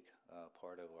become a big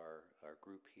part of our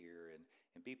group here, and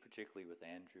be particularly with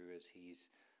Andrew as he's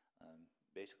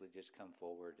basically just come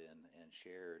forward and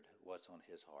shared what's on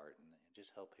his heart, and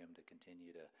just help him to continue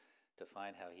to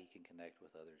find how he can connect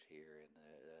with others here, and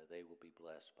they will be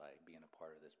blessed by being a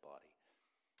part of this body.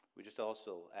 We just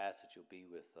also ask that you'll be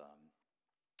with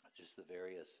just the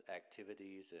various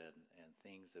activities and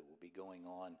things that will be going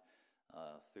on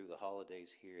through the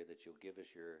holidays here, that you'll give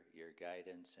us your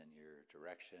guidance and your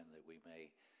direction, that we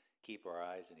may keep our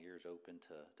eyes and ears open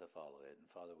to follow it. And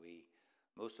Father, we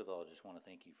most of all just want to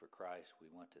thank you for Christ.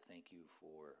 We want to thank you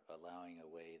for allowing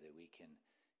a way that we can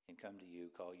come to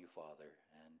you, call you Father,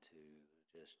 and to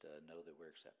just know that we're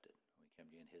accepted. We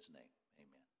come to you in his name.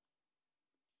 Amen.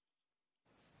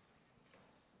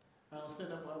 I'll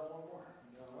stand up, we'll have one more.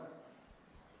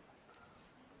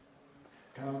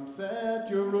 Come set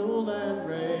your rule and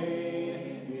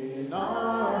reign in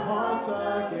our hearts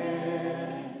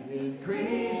again.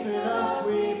 Increase in us,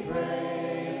 we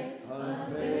pray.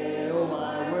 Unveil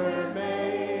why we're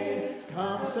made.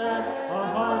 Come set our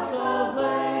hearts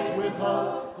ablaze with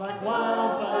hope, like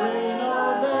wildfire in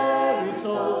our very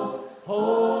souls.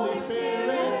 Holy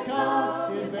Spirit,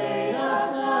 come, invade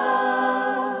us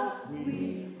now.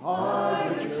 We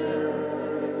are your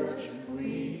church.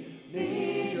 We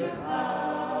need your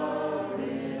power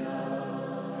in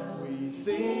us. We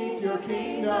seek your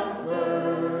kingdom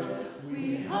first.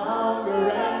 We hunger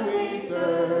and we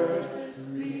thirst.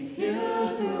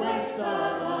 Refuse to waste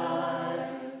our lives,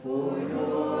 for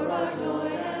you're our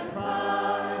joy and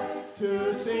prize.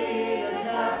 To see the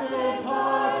captives'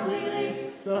 hearts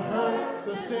released, the hurt,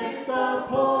 the sick, the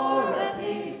poor at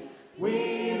peace.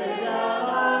 We lay down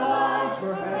our lives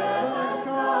for heaven's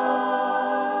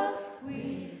cause.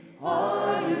 We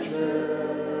are your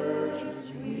church.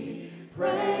 We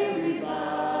pray,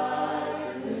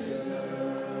 revive this earth.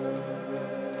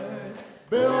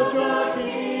 Build your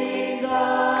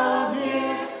kingdom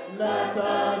here. Let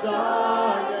the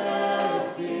darkness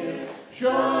fear. Show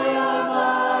your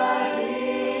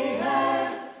mighty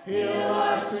hand. Heal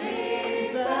our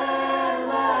streets and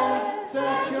land.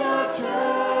 Set your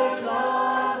church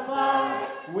on fire.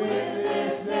 With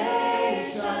this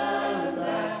nation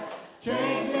back.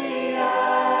 Change the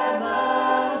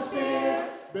atmosphere.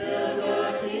 Build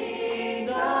your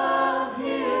kingdom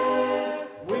here.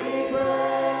 We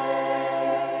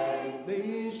pray.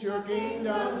 Release your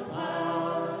kingdom's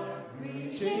power.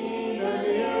 reaching the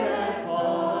near and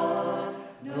far.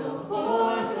 No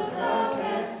force of hell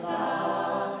can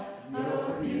stop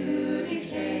your beauty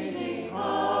changing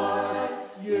heart.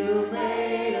 You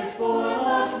made us for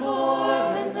much more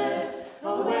than this.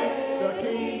 Awake the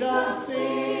kingdom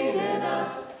seed in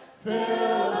us. Fill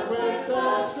us with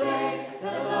the strength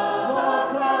and love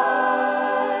of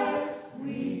Christ.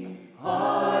 We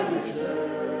are your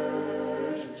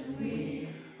church. We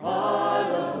are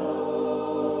the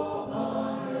hope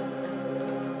on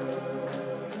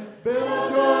earth. Build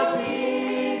your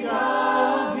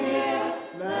kingdom here.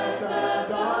 Let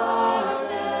the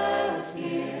darkness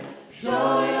fear.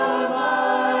 Show your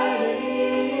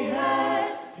mighty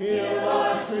hand. Heal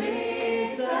our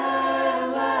streets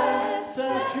and land.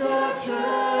 Set your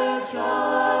church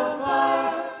on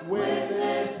fire. Win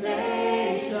this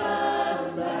nation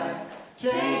back.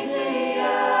 Change the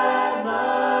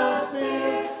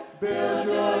atmosphere. Build